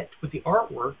really fit with the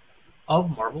artwork of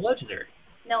Marvel Legendary.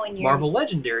 No, and Marvel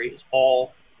Legendary is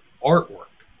all artwork.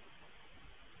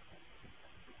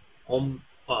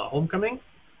 Homecoming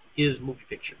is movie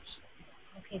pictures.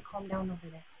 Okay, calm down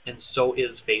over there. And so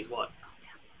is Phase 1.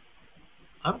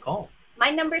 I'm calm.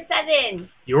 My number 7.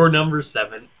 Your number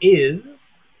 7 is...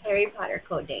 Harry Potter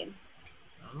Codename.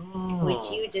 Oh.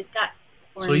 Which you just got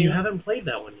for me. So you haven't played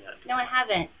that one yet? No, I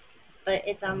haven't. But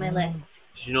it's on my list.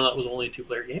 Did you know that was only a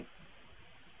 2-player game?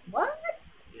 What?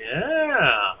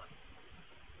 Yeah.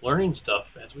 Learning stuff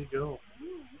as we go.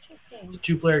 Interesting. It's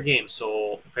a 2-player game,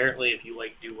 so apparently if you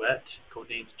like Duet,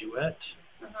 Codenames Duet,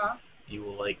 you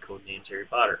will like Codenames Harry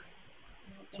Potter.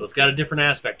 So it's got a different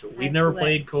aspect to it. We've never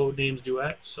played Codenames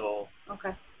Duet, so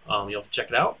you'll have to check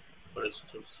it out. But it's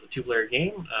a 2-player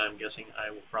game. I'm guessing I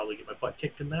will probably get my butt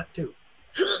kicked in that too.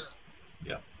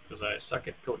 Yeah, because I suck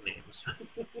at Codenames.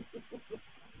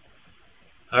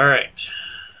 All right.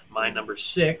 My number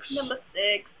 6. Number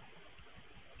 6.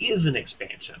 Is an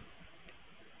expansion.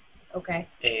 Okay.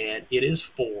 And it is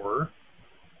for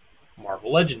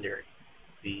Marvel Legendary,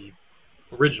 the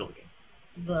original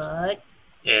game. But?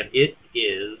 And it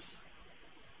is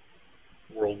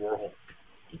World War Hulk.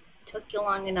 It took you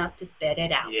long enough to spit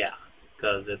it out. Yeah,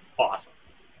 because it's awesome.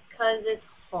 Because it's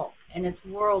Hulk, and it's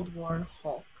World War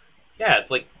Hulk. Yeah, it's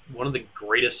like one of the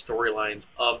greatest storylines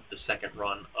of the second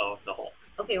run of the Hulk.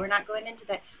 Okay, we're not going into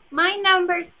that. My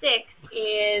number 6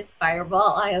 is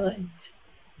Fireball Island.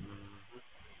 Mm-hmm.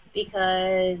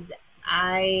 Because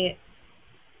I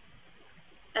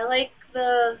like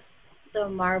the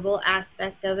Marvel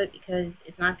aspect of it, because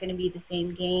it's not going to be the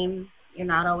same game. You're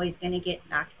not always going to get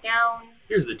knocked down.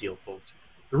 Here's the deal, folks.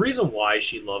 The reason why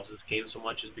she loves this game so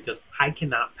much is because I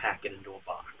cannot pack it into a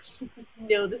box.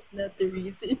 No, that's not the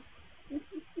reason.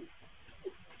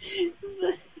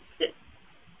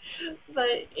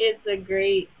 But it's a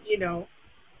great,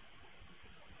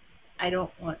 I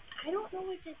don't know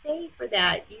what to say for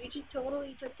that. You just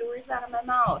totally took the words out of my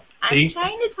mouth. See? I'm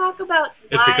trying to talk about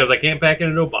It's why. because I can't pack it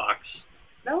into a box.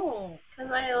 No,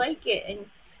 because I like it, and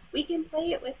we can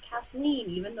play it with Kathleen,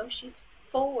 even though she's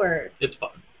 4. It's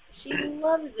fun. She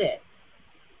loves it.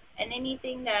 And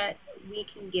anything that we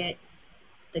can get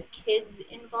the kids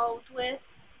involved with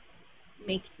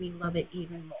makes me love it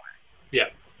even more. Yeah.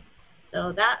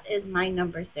 So that is my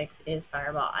number 6 is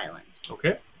Fireball Island.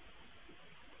 Okay.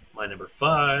 My number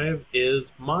 5 is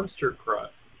Monster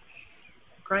Crush.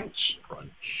 Crunch.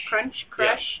 Crunch. Crunch.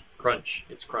 Crush. Yeah, Crunch.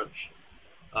 It's Crunch.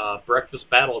 Breakfast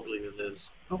Battle, I believe it is.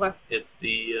 Okay. It's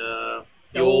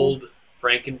the old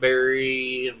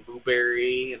Frankenberry and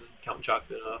Blueberry and Count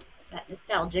Chocula. That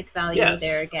nostalgic value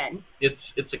there again.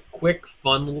 It's a quick,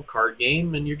 fun little card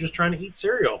game, and you're just trying to eat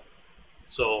cereal.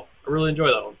 So I really enjoy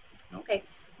that one. Okay.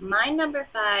 My number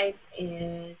 5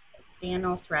 is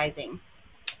Thanos Rising.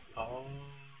 Oh.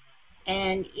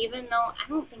 And even though I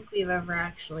don't think we've ever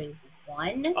actually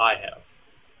won, I have.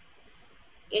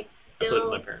 It's I played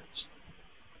still with my parents.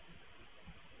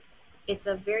 It's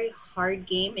a very hard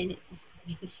game, and it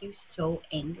makes you so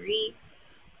angry.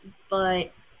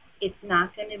 But it's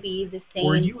not going to be the same.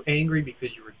 Were you angry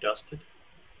because you were dusted?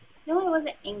 No, I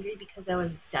wasn't angry because I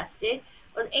was dusted.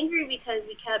 I was angry because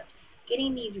we kept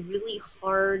getting these really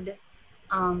hard,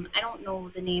 I don't know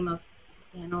the name of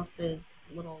Thanos'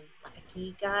 little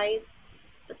lackey guys,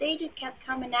 but they just kept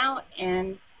coming out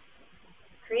and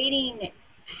creating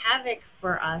havoc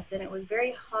for us, and it was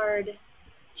very hard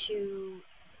to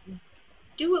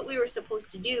do what we were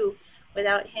supposed to do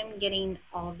without him getting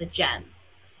all the gems.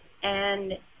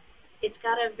 And it's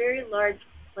got a very large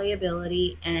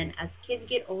playability, and as kids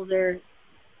get older,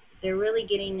 they're really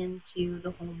getting into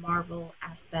the whole Marvel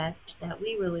aspect that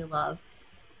we really love.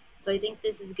 So I think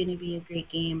this is going to be a great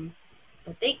game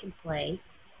that they can play,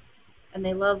 and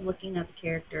they love looking at the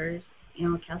characters.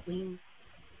 Kathleen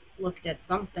looked at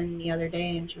something the other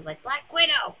day, and she was like, Black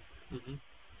Widow!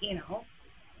 Mm-hmm.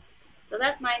 So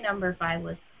that's my number 5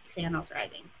 was Thanos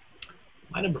Rising.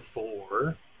 My number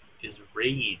 4 is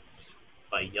Raids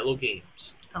by Yellow Games.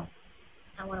 Oh,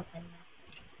 I want to play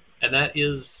that.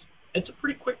 And it's a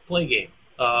pretty quick play game.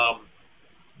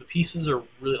 The pieces are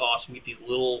really awesome. You get these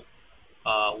little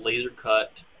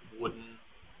laser-cut wooden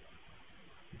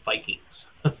Vikings.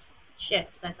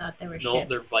 Ships. I thought they were ships. No,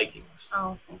 they're Vikings.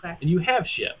 Oh, okay. And you have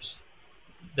ships.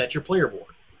 That's your player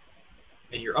board.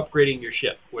 And you're upgrading your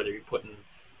ship, whether you're putting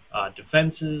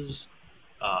defenses,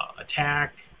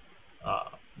 attack,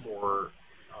 more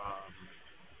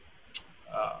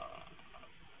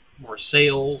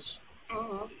sails.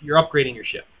 Mm-hmm. You're upgrading your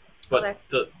ship. But okay.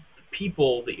 the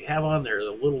people that you have on there are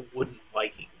the little wooden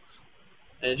Vikings.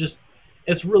 And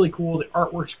it's really cool. The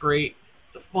artwork's great.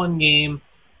 It's a fun game.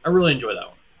 I really enjoy that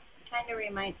one.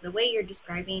 The way you're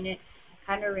describing it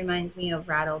kind of reminds me of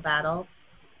Rattle Battle,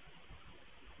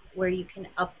 where you can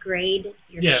upgrade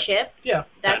your ship. Yeah.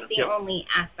 That's the only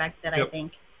aspect that I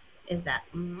think is that.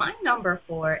 My number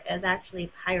 4 is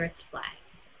actually Pirate's Flag.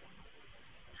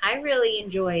 I really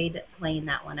enjoyed playing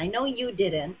that one. I know you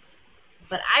didn't,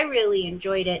 but I really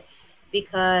enjoyed it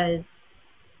because,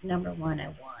 number 1, I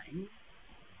won,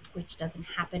 which doesn't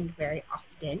happen very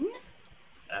often.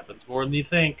 Happens more than you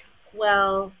think.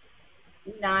 Well,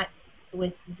 not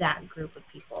with that group of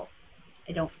people.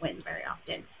 I don't win very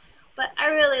often. But I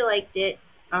really liked it.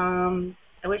 I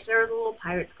wish there was a little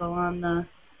pirates go on the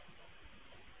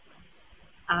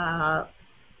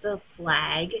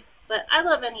flag. But I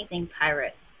love anything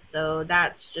pirate. So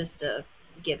that's just a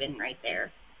given right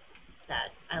there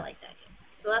that I like that game.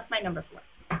 So that's my number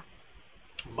 4.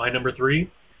 My number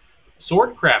 3,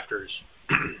 Sword Crafters.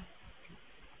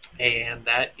 And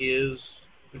that is,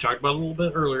 we talked about it a little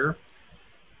bit earlier,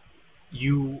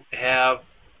 you have,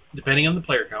 depending on the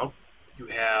player count, you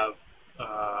have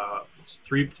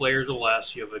 3 players or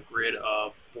less. You have a grid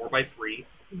of 4x3,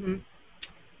 mm-hmm.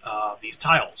 These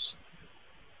tiles.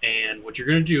 And what you're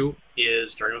going to do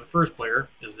is, starting with the first player,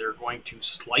 is they're going to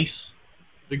slice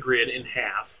the grid in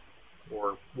half,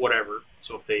 or whatever.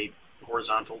 So if they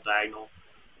horizontal, diagonal,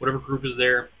 whatever group is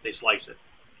there, they slice it.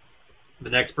 The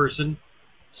next person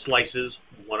slices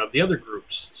one of the other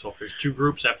groups. So if there's 2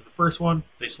 groups after the first one,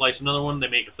 they slice another one, they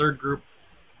make a third group.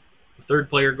 The third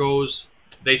player goes,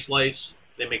 they slice,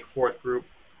 they make a 4th group.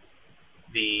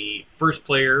 The first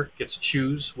player gets to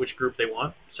choose which group they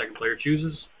want. The second player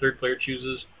chooses, third player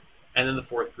chooses, and then the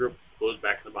 4th group goes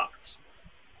back in the box.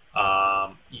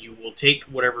 You will take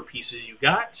whatever pieces you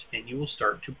got, and you will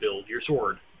start to build your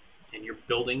sword. And you're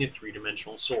building a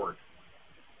three-dimensional sword.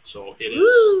 So it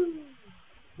is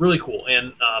really cool.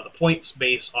 And the points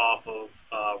base off of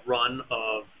run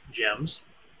of gems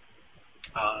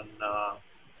on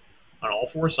all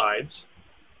four sides.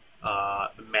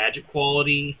 The magic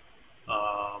quality,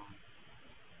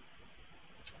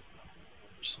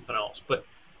 something else. But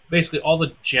basically, all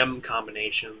the gem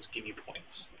combinations give you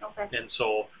points. Okay. And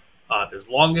so there's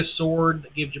longest sword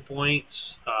that gives you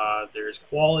points. There's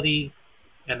quality,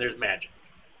 and there's magic.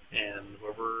 And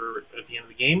whoever at the end of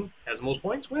the game has the most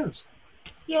points wins.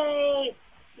 Yay!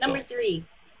 Number 3,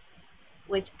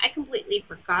 which I completely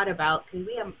forgot about because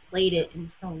we haven't played it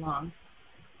in so long,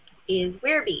 is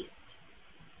Werebeast.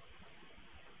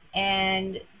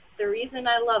 And the reason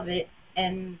I love it,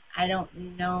 and I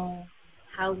don't know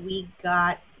how we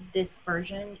got this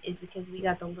version, is because we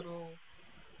got the little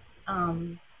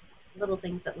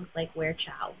things that look like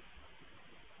werechow.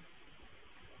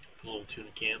 The little tuna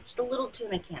cans. The little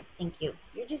tuna cans, thank you.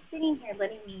 You're just sitting here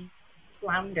letting me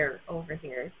flounder over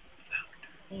here.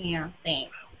 Yeah,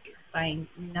 thanks. By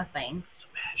nothing.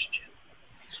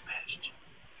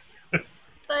 Smashed.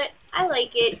 But I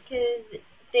like it because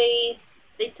they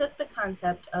took the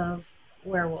concept of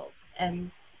werewolves and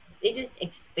they just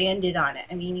expanded on it.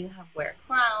 I mean, you have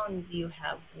were-clowns, you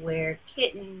have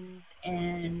were-kittens,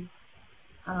 and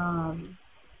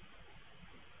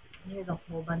there's a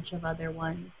whole bunch of other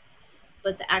ones.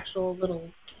 But the actual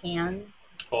little cans.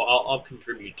 Oh, I'll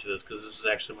contribute to this because this is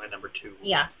actually my number 2.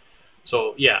 Yeah.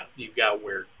 So, yeah, you've got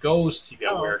were-ghosts, you've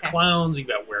got were-clowns, you've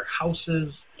got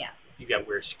were-houses, you've got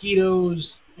were-skeetos,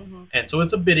 and so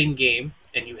it's a bidding game,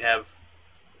 and you have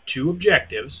 2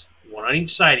 objectives, one on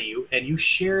each side of you, and you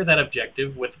share that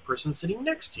objective with the person sitting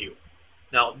next to you.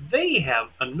 Now, they have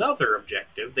another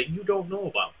objective that you don't know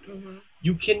about.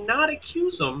 You cannot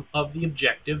accuse them of the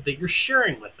objective that you're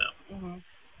sharing with them.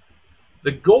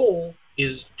 The goal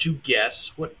is to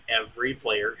guess what every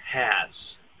player has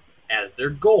as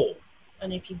their goal.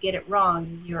 And if you get it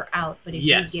wrong, you're out. But if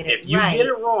you get it right... if you get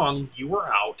it wrong, you are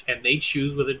out, and they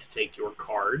choose whether to take your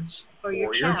cards or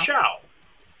your chow.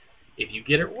 If you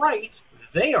get it right,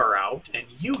 they are out, and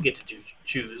you get to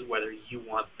choose whether you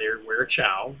want their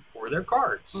were-chow or their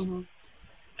cards.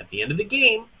 At the end of the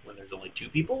game, when there's only 2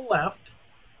 people left,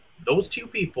 those 2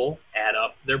 people add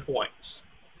up their points.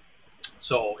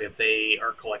 So if they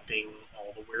are collecting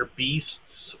all the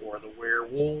were-beasts or the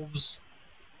werewolves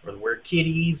or the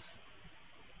were-kitties,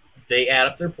 they add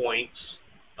up their points,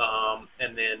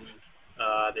 and then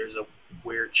there's a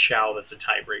were-chow that's a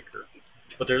tiebreaker.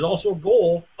 But there's also a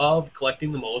goal of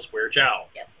collecting the most were-chow.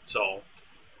 Yep. So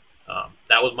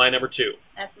that was my number 2.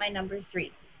 That's my number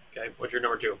 3. Okay, what's your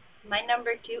number 2? My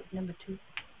number 2. Number 2.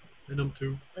 My number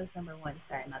 2. What's number 1?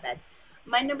 Sorry, my bad.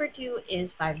 My number 2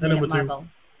 is 5-Minute Marvel.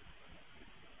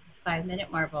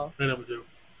 5-Minute Marvel. My number 2.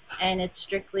 And it's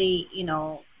strictly,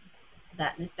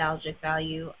 that nostalgic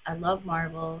value. I love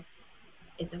Marvel.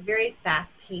 It's a very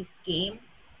fast-paced game,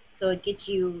 so it gets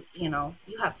you, you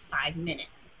have 5 minutes.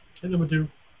 My number 2.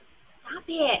 Stop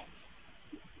it.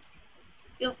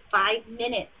 You have 5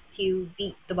 minutes to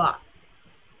beat the boss.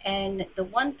 And the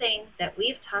one thing that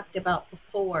we've talked about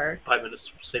before... 5 minutes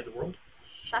to save the world?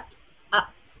 Shut up.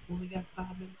 Only got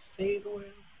 5 minutes to save the world.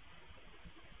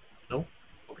 No?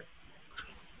 Okay.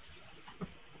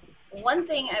 One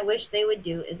thing I wish they would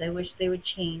do is I wish they would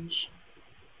change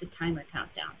the timer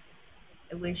countdown.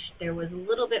 I wish there was a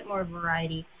little bit more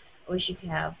variety. I wish you could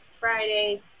have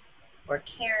Friday or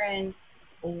Karen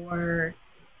or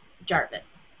Jarvis.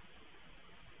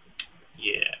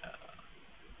 Yeah.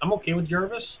 I'm okay with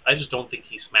Jarvis. I just don't think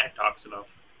he smack talks enough.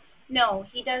 No,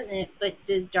 he doesn't, but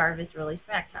does Jarvis really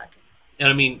smack talk? And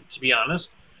I mean, to be honest,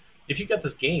 if you got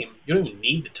this game, you don't even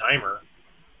need the timer.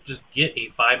 Just get a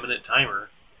 5-minute timer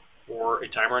or a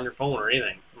timer on your phone or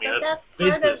anything. I mean, that's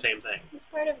basically the same thing. It's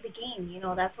part of the game.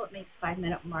 That's what makes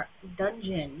 5-Minute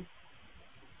Dungeon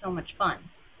so much fun.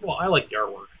 Well, I like the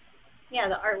artwork. Yeah,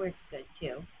 the artwork's good,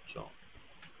 too. So.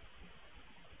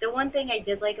 The one thing I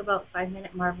did like about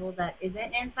 5-Minute Marvel that isn't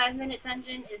in 5-Minute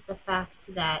Dungeon is the fact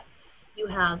that you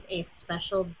have a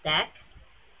special deck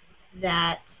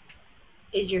that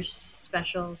is your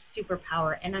special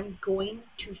superpower, and I'm going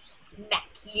to smack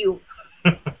you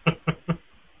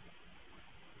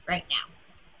right now.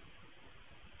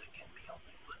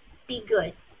 Be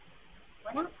good.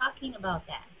 We're not talking about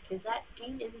that, because that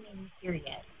game isn't even here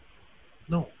yet.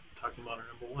 No, I'm talking about our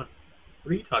number 1.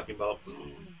 What are you talking about?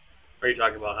 Are you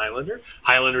talking about Highlander?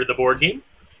 Highlander the board game?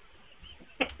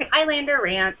 Highlander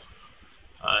rant.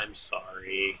 I'm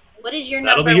sorry. What is your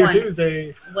That'll number be your 1?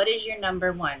 Tuesday. What is your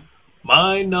number 1?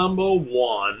 My number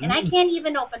one. And I can't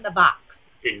even open the box.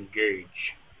 Engage.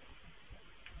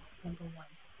 Number one.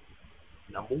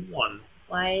 Number one.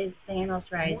 Why is Thanos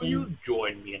Rising? Will you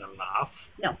join me in a laugh?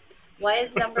 No. Why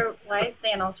is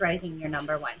Thanos Rising your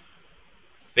number one?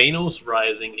 Thanos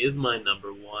Rising is my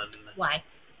number one. Why?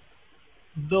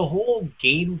 The whole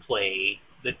gameplay,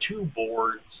 the two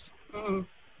boards,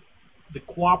 the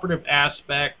cooperative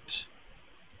aspect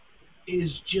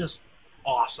is just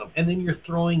awesome. And then you're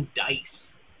throwing dice.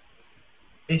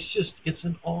 It's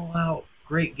an all-out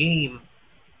great game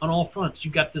on all fronts.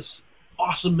 You got this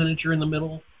awesome miniature in the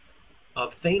middle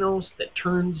of Thanos that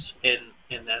turns, and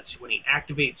that's when he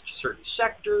activates certain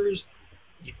sectors.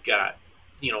 You've got,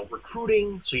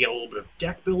 recruiting, so you got a little bit of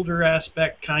deck builder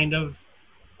aspect, kind of.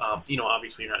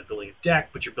 Obviously you're not building a deck,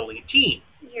 but you're building a team.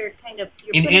 You're in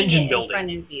putting engine it building. In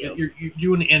front of you. You're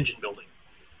doing engine building.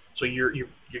 So you're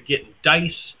getting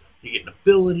dice, you're getting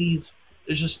abilities.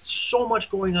 There's just so much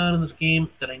going on in this game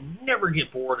that I never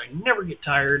get bored, I never get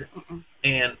tired,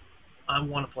 and I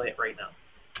want to play it right now.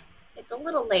 It's a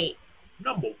little late.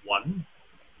 Number one.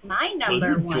 My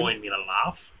number one. Will you join me in a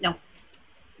laugh? No.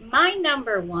 My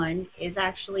number one is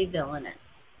actually Villainous.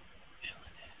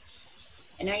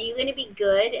 And are you going to be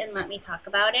good and let me talk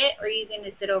about it, or are you going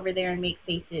to sit over there and make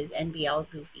faces and be all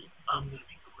goofy? I'm going to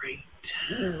be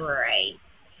great. Right.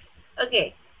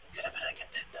 Okay. Yeah, but I got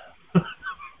that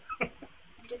done.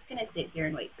 I'm just going to sit here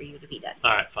and wait for you to be done.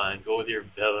 All right, fine. Go with your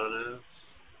Villainous.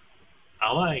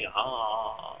 Oh my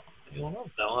god. You want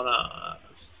to Villainous.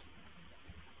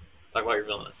 Talk about your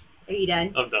Villainous. Are you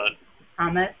done? I'm done.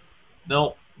 Promise?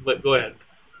 No, but go ahead.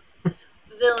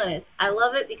 Villainous. I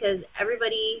love it because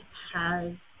everybody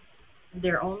has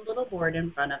their own little board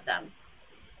in front of them.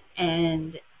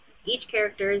 And each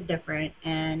character is different.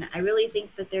 And I really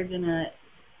think that they're going to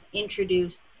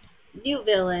introduce new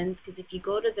villains, because if you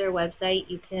go to their website,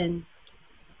 you can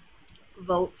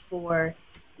vote for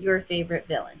your favorite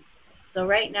villain. So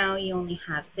right now you only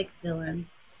have 6 villains.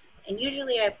 And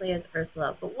usually I play as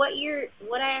Ursula. But what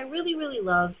I really, really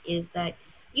love is that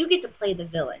you get to play the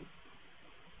villain.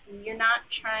 You're not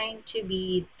trying to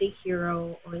be the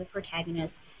hero or the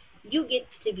protagonist. You get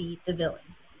to be the villain.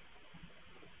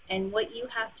 And what you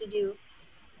have to do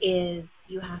is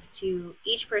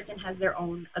each person has their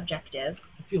own objective.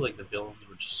 I feel like the villains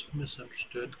were just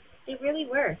misunderstood. They really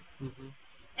were. Mm-hmm.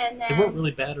 And then, they weren't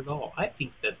really bad at all. I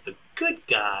think that the good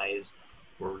guys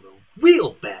were the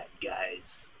real bad guys.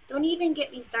 Don't even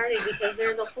get me started, because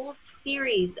there's a whole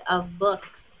series of books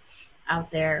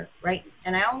out there, right?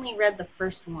 And I only read the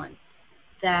first one,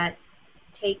 that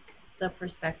take the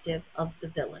perspective of the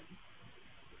villain.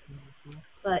 Mm-hmm.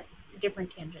 But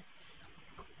different tangents.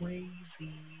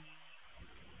 Crazy.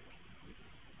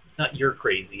 Not you're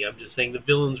crazy. I'm just saying the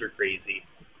villains are crazy.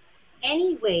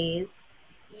 Anyways,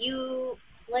 you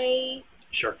play...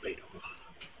 Sharknado.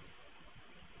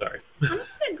 Sorry. I'm going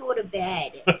to go to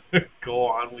bed. Go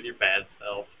on with your bad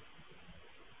self.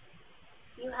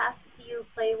 You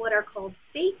play what are called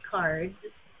fate cards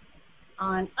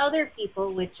on other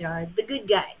people, which are the good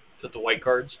guys. Is that the white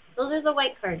cards? Those are the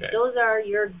white cards. Okay. Those are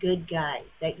your good guys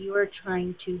that you are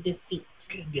trying to defeat.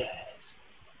 Good guys.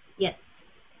 Yes.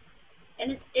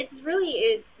 And it's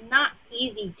not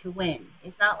easy to win.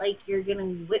 It's not like you're going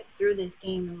to whip through this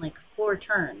game in like 4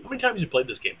 turns. How many times have you played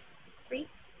this game? 3.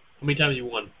 How many times have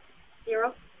you won?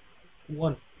 0.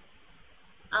 1.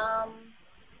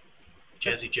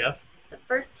 Jazzy Jeff? The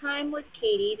first time was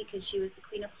Katie, because she was the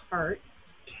Queen of Hearts.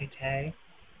 Tay.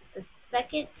 The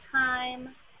second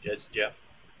time... Jazzy Jeff.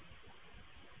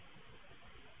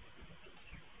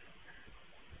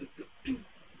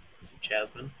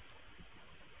 Jasmine.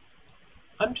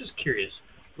 I'm just curious.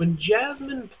 When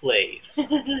Jasmine played...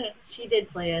 she did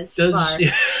play as Jafar.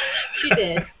 She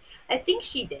did. I think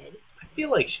she did. I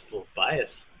feel like she's a little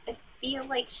biased. I feel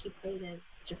like she played as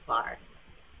Jafar.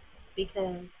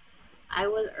 Because I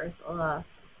was Ursula,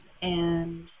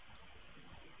 and...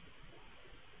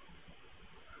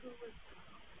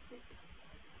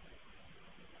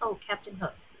 Oh, Captain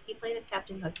Hook. You played as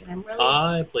Captain Hook, and I'm really...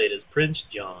 I played as Prince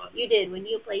John. You did. When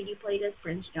you played as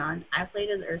Prince John. I played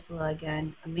as Ursula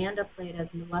again. Amanda played as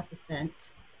Maleficent.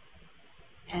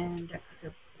 And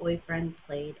her boyfriend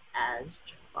played as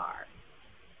Jafar.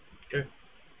 Okay.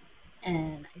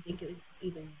 And I think it was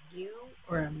either you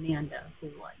or Amanda who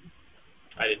won.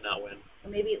 I did not win. Or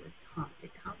maybe it was Tom.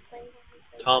 Did Tom play when we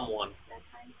played? Tom won. That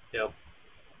time? Yep.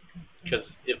 Because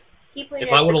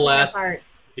if I would have last...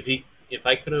 If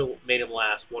I could have made him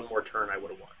last one more turn, I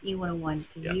would have won. You would have won,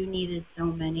 because you needed so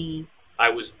many I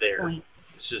was there. Points.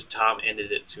 It's just Tom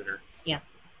ended it sooner. Yeah.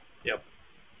 Yep.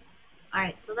 All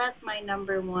right, so that's my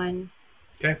number one.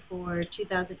 Okay. for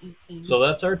 2018. So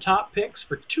that's our top picks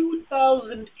for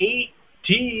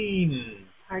 2018.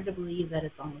 Hard to believe that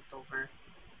it's almost over.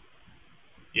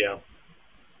 Yeah.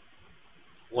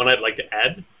 One I'd like to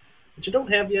add, which I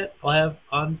don't have yet, I'll have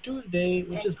on Tuesday,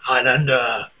 which is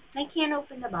Highlander. I can't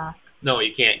open the box. No,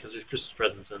 you can't, because there's Christmas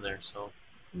presents in there, so.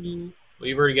 Me. Well,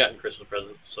 you've already gotten Christmas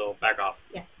presents, so back off.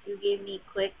 Yeah, you gave me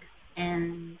Quick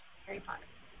and Harry Potter.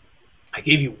 I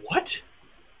gave you what?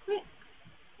 Quick.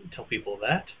 Don't tell people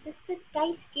that. It's the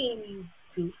dice game, you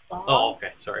goofball. Oh,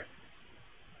 okay, sorry.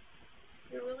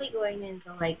 You're really going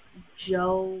into, like,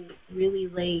 Joe really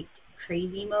late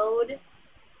crazy mode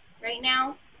right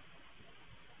now.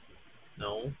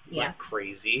 No, Yeah. not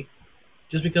crazy.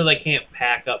 Just because I can't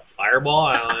pack up Fireball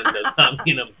Island does not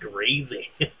mean I'm crazy.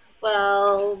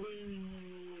 Well,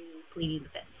 pleading the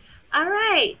fifth. All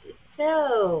right,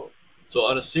 so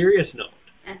on a serious note,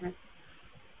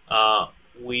 uh-huh.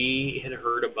 We had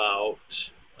heard about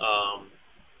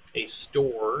a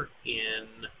store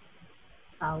in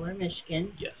Fowler,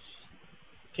 Michigan. Yes,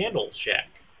 Candle Shack,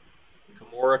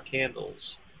 Kimura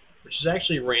Candles, which is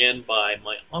actually ran by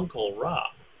my uncle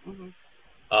Rob. Mm-hmm.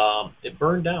 It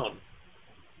burned down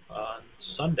on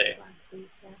Sunday. Last week,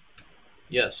 yeah.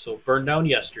 Yes, so it burned down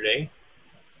yesterday,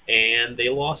 and they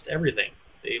lost everything.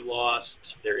 They lost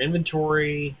their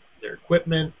inventory, their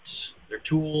equipment, their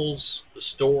tools, the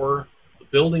store. The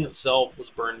building itself was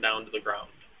burned down to the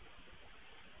ground.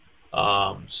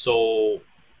 So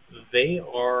they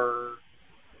are,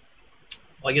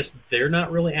 I guess they're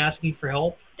not really asking for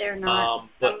help. They're not.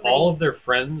 But all of their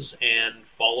friends and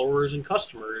followers and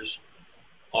customers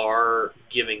are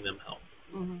giving them help.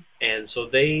 Mm-hmm. And so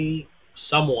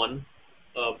someone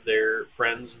of their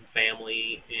friends and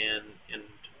family and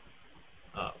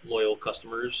loyal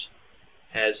customers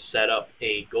has set up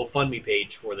a GoFundMe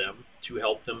page for them to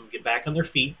help them get back on their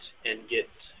feet and get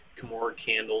Kimura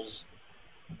Candles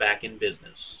back in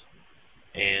business,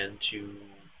 and to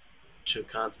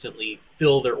constantly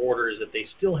fill their orders that they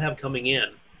still have coming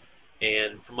in.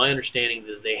 And from my understanding,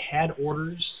 that they had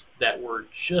orders that were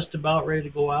just about ready to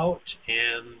go out,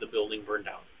 and the building burned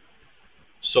down.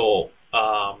 So,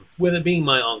 with it being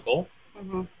my uncle,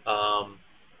 mm-hmm.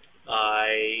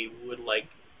 I would like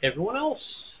everyone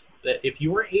else that if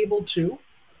you are able to,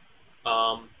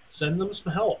 send them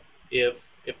some help. If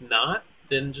not,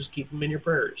 then just keep them in your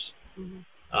prayers. Mm-hmm.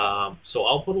 So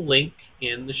I'll put a link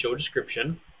in the show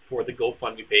description for the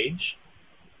GoFundMe page.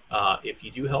 If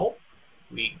you do help,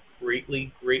 we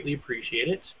greatly, greatly appreciate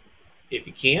it. If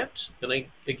you can't, then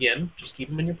again, just keep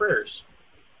them in your prayers.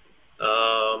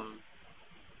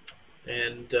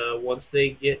 And once they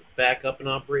get back up and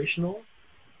operational,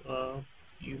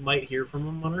 you might hear from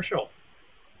them on our show.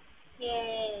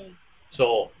 Yay!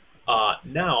 So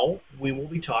now we will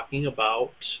be talking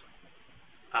about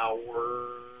our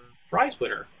prize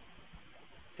winner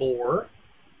for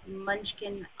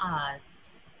Munchkin Oz,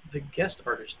 the guest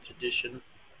artist edition.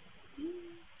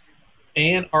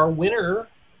 And our winner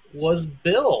was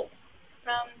Bill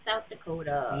from South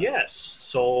Dakota. Yes,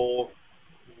 so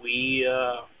we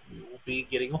will be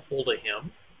getting a hold of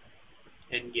him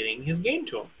and getting his game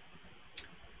to him.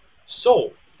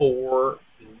 So for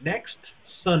next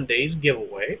Sunday's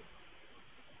giveaway,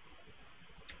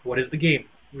 what is the game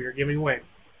we are giving away?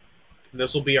 And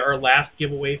this will be our last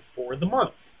giveaway for the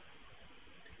month.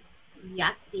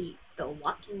 Yahtzee, the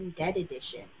Walking Dead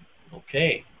edition.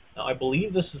 Okay. Now, I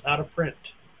believe this is out of print.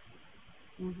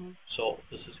 Mm-hmm. So,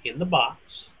 this is in the box,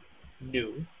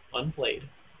 new, unplayed.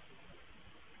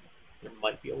 There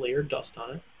might be a layer of dust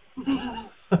on it.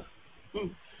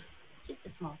 Just a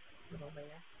small little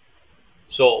layer.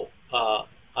 So,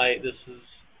 this is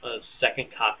a second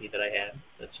copy that I had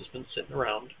that's just been sitting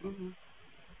around. Mm-hmm.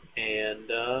 And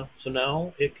so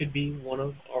now it could be one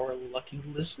of our lucky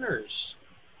listeners'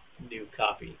 new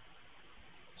copy.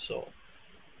 So,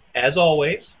 as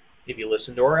always, if you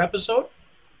listen to our episode,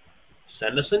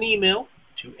 send us an email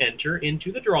to enter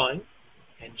into the drawing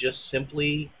and just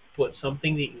simply put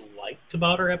something that you liked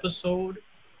about our episode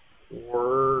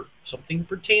or something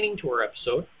pertaining to our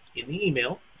episode in the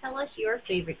email. Tell us your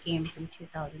favorite game from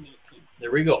 2018.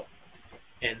 There we go.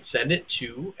 And send it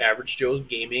to Average Joe's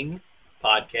Gaming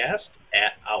Podcast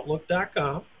at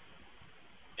Outlook.com.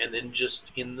 And then just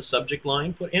in the subject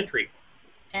line, put entry.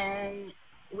 And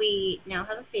we now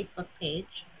have a Facebook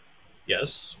page.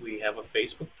 Yes, we have a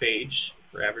Facebook page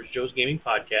for Average Joe's Gaming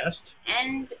Podcast.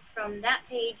 And from that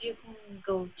page, you can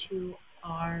go to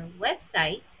our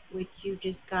website, which you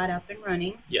just got up and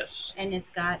running. Yes. And it's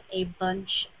got a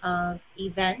bunch of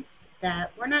events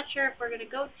that we're not sure if we're going to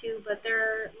go to, but there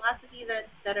are lots of events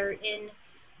that are in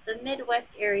the Midwest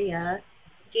area,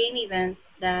 game events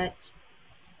that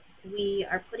we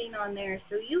are putting on there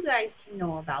so you guys can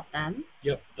know about them.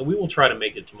 Yep, and we will try to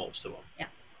make it to most of them. Yeah.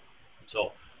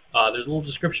 So there's a little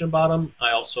description about them.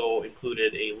 I also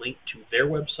included a link to their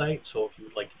website, so if you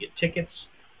would like to get tickets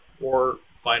or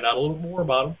find out a little more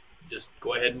about them, just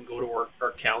go ahead and go to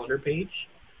our calendar page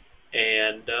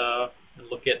and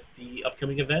look at the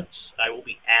upcoming events. I will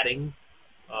be adding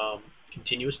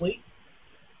continuously.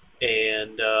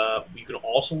 And you can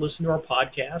also listen to our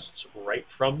podcasts right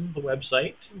from the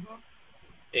website. Mm-hmm.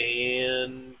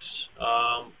 And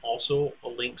also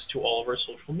links to all of our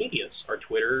social medias, our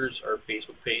Twitters, our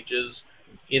Facebook pages,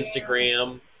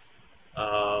 Instagram,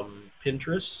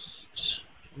 Pinterest.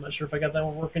 I'm not sure if I got that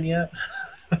one working yet.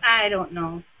 I don't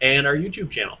know. And our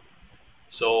YouTube channel.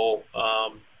 So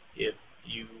if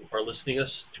you are listening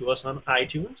to us on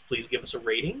iTunes, please give us a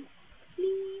rating.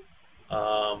 Please.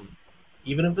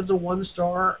 Even if it's a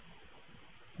 1-star,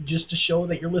 just to show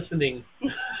that you're listening.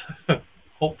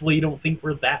 Hopefully you don't think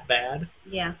we're that bad.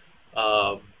 Yeah.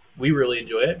 We really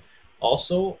enjoy it.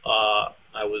 Also,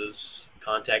 I was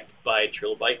contacted by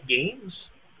Trilobite Games,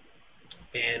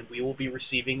 and we will be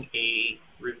receiving a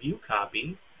review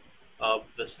copy of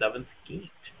The Seventh Gate.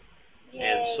 Yay.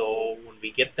 And so when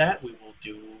we get that, we will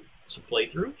do some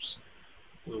playthroughs.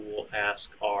 We will ask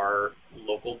our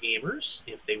local gamers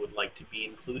if they would like to be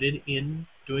included in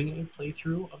doing a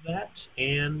playthrough of that,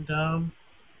 and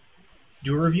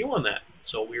do a review on that.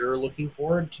 So we're looking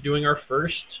forward to doing our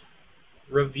first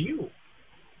review.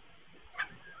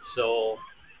 So,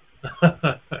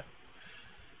 does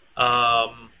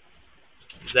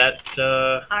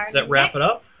that wrap it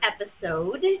up?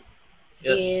 Episode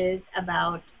is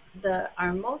about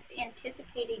our most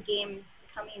anticipated games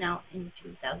coming out in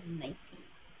 2019.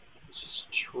 This is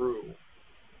true.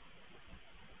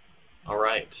 All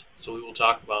right, so we will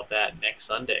talk about that next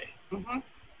Sunday. Mm-hmm.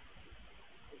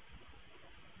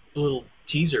 A little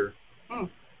teaser. Mm.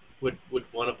 Would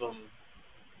one of them?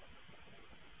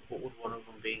 What would one of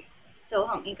them be? So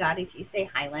help me God, if you say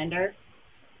Highlander.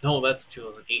 No, that's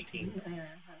 2018.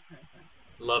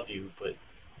 Love you, but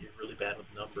you're really bad with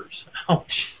numbers. Ouch.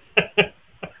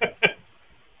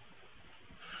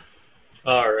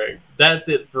 All right, that's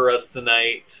it for us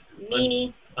tonight.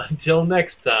 Meanie. Until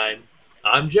next time,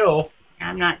 I'm Joe.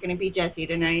 I'm not going to be Jesse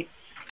tonight.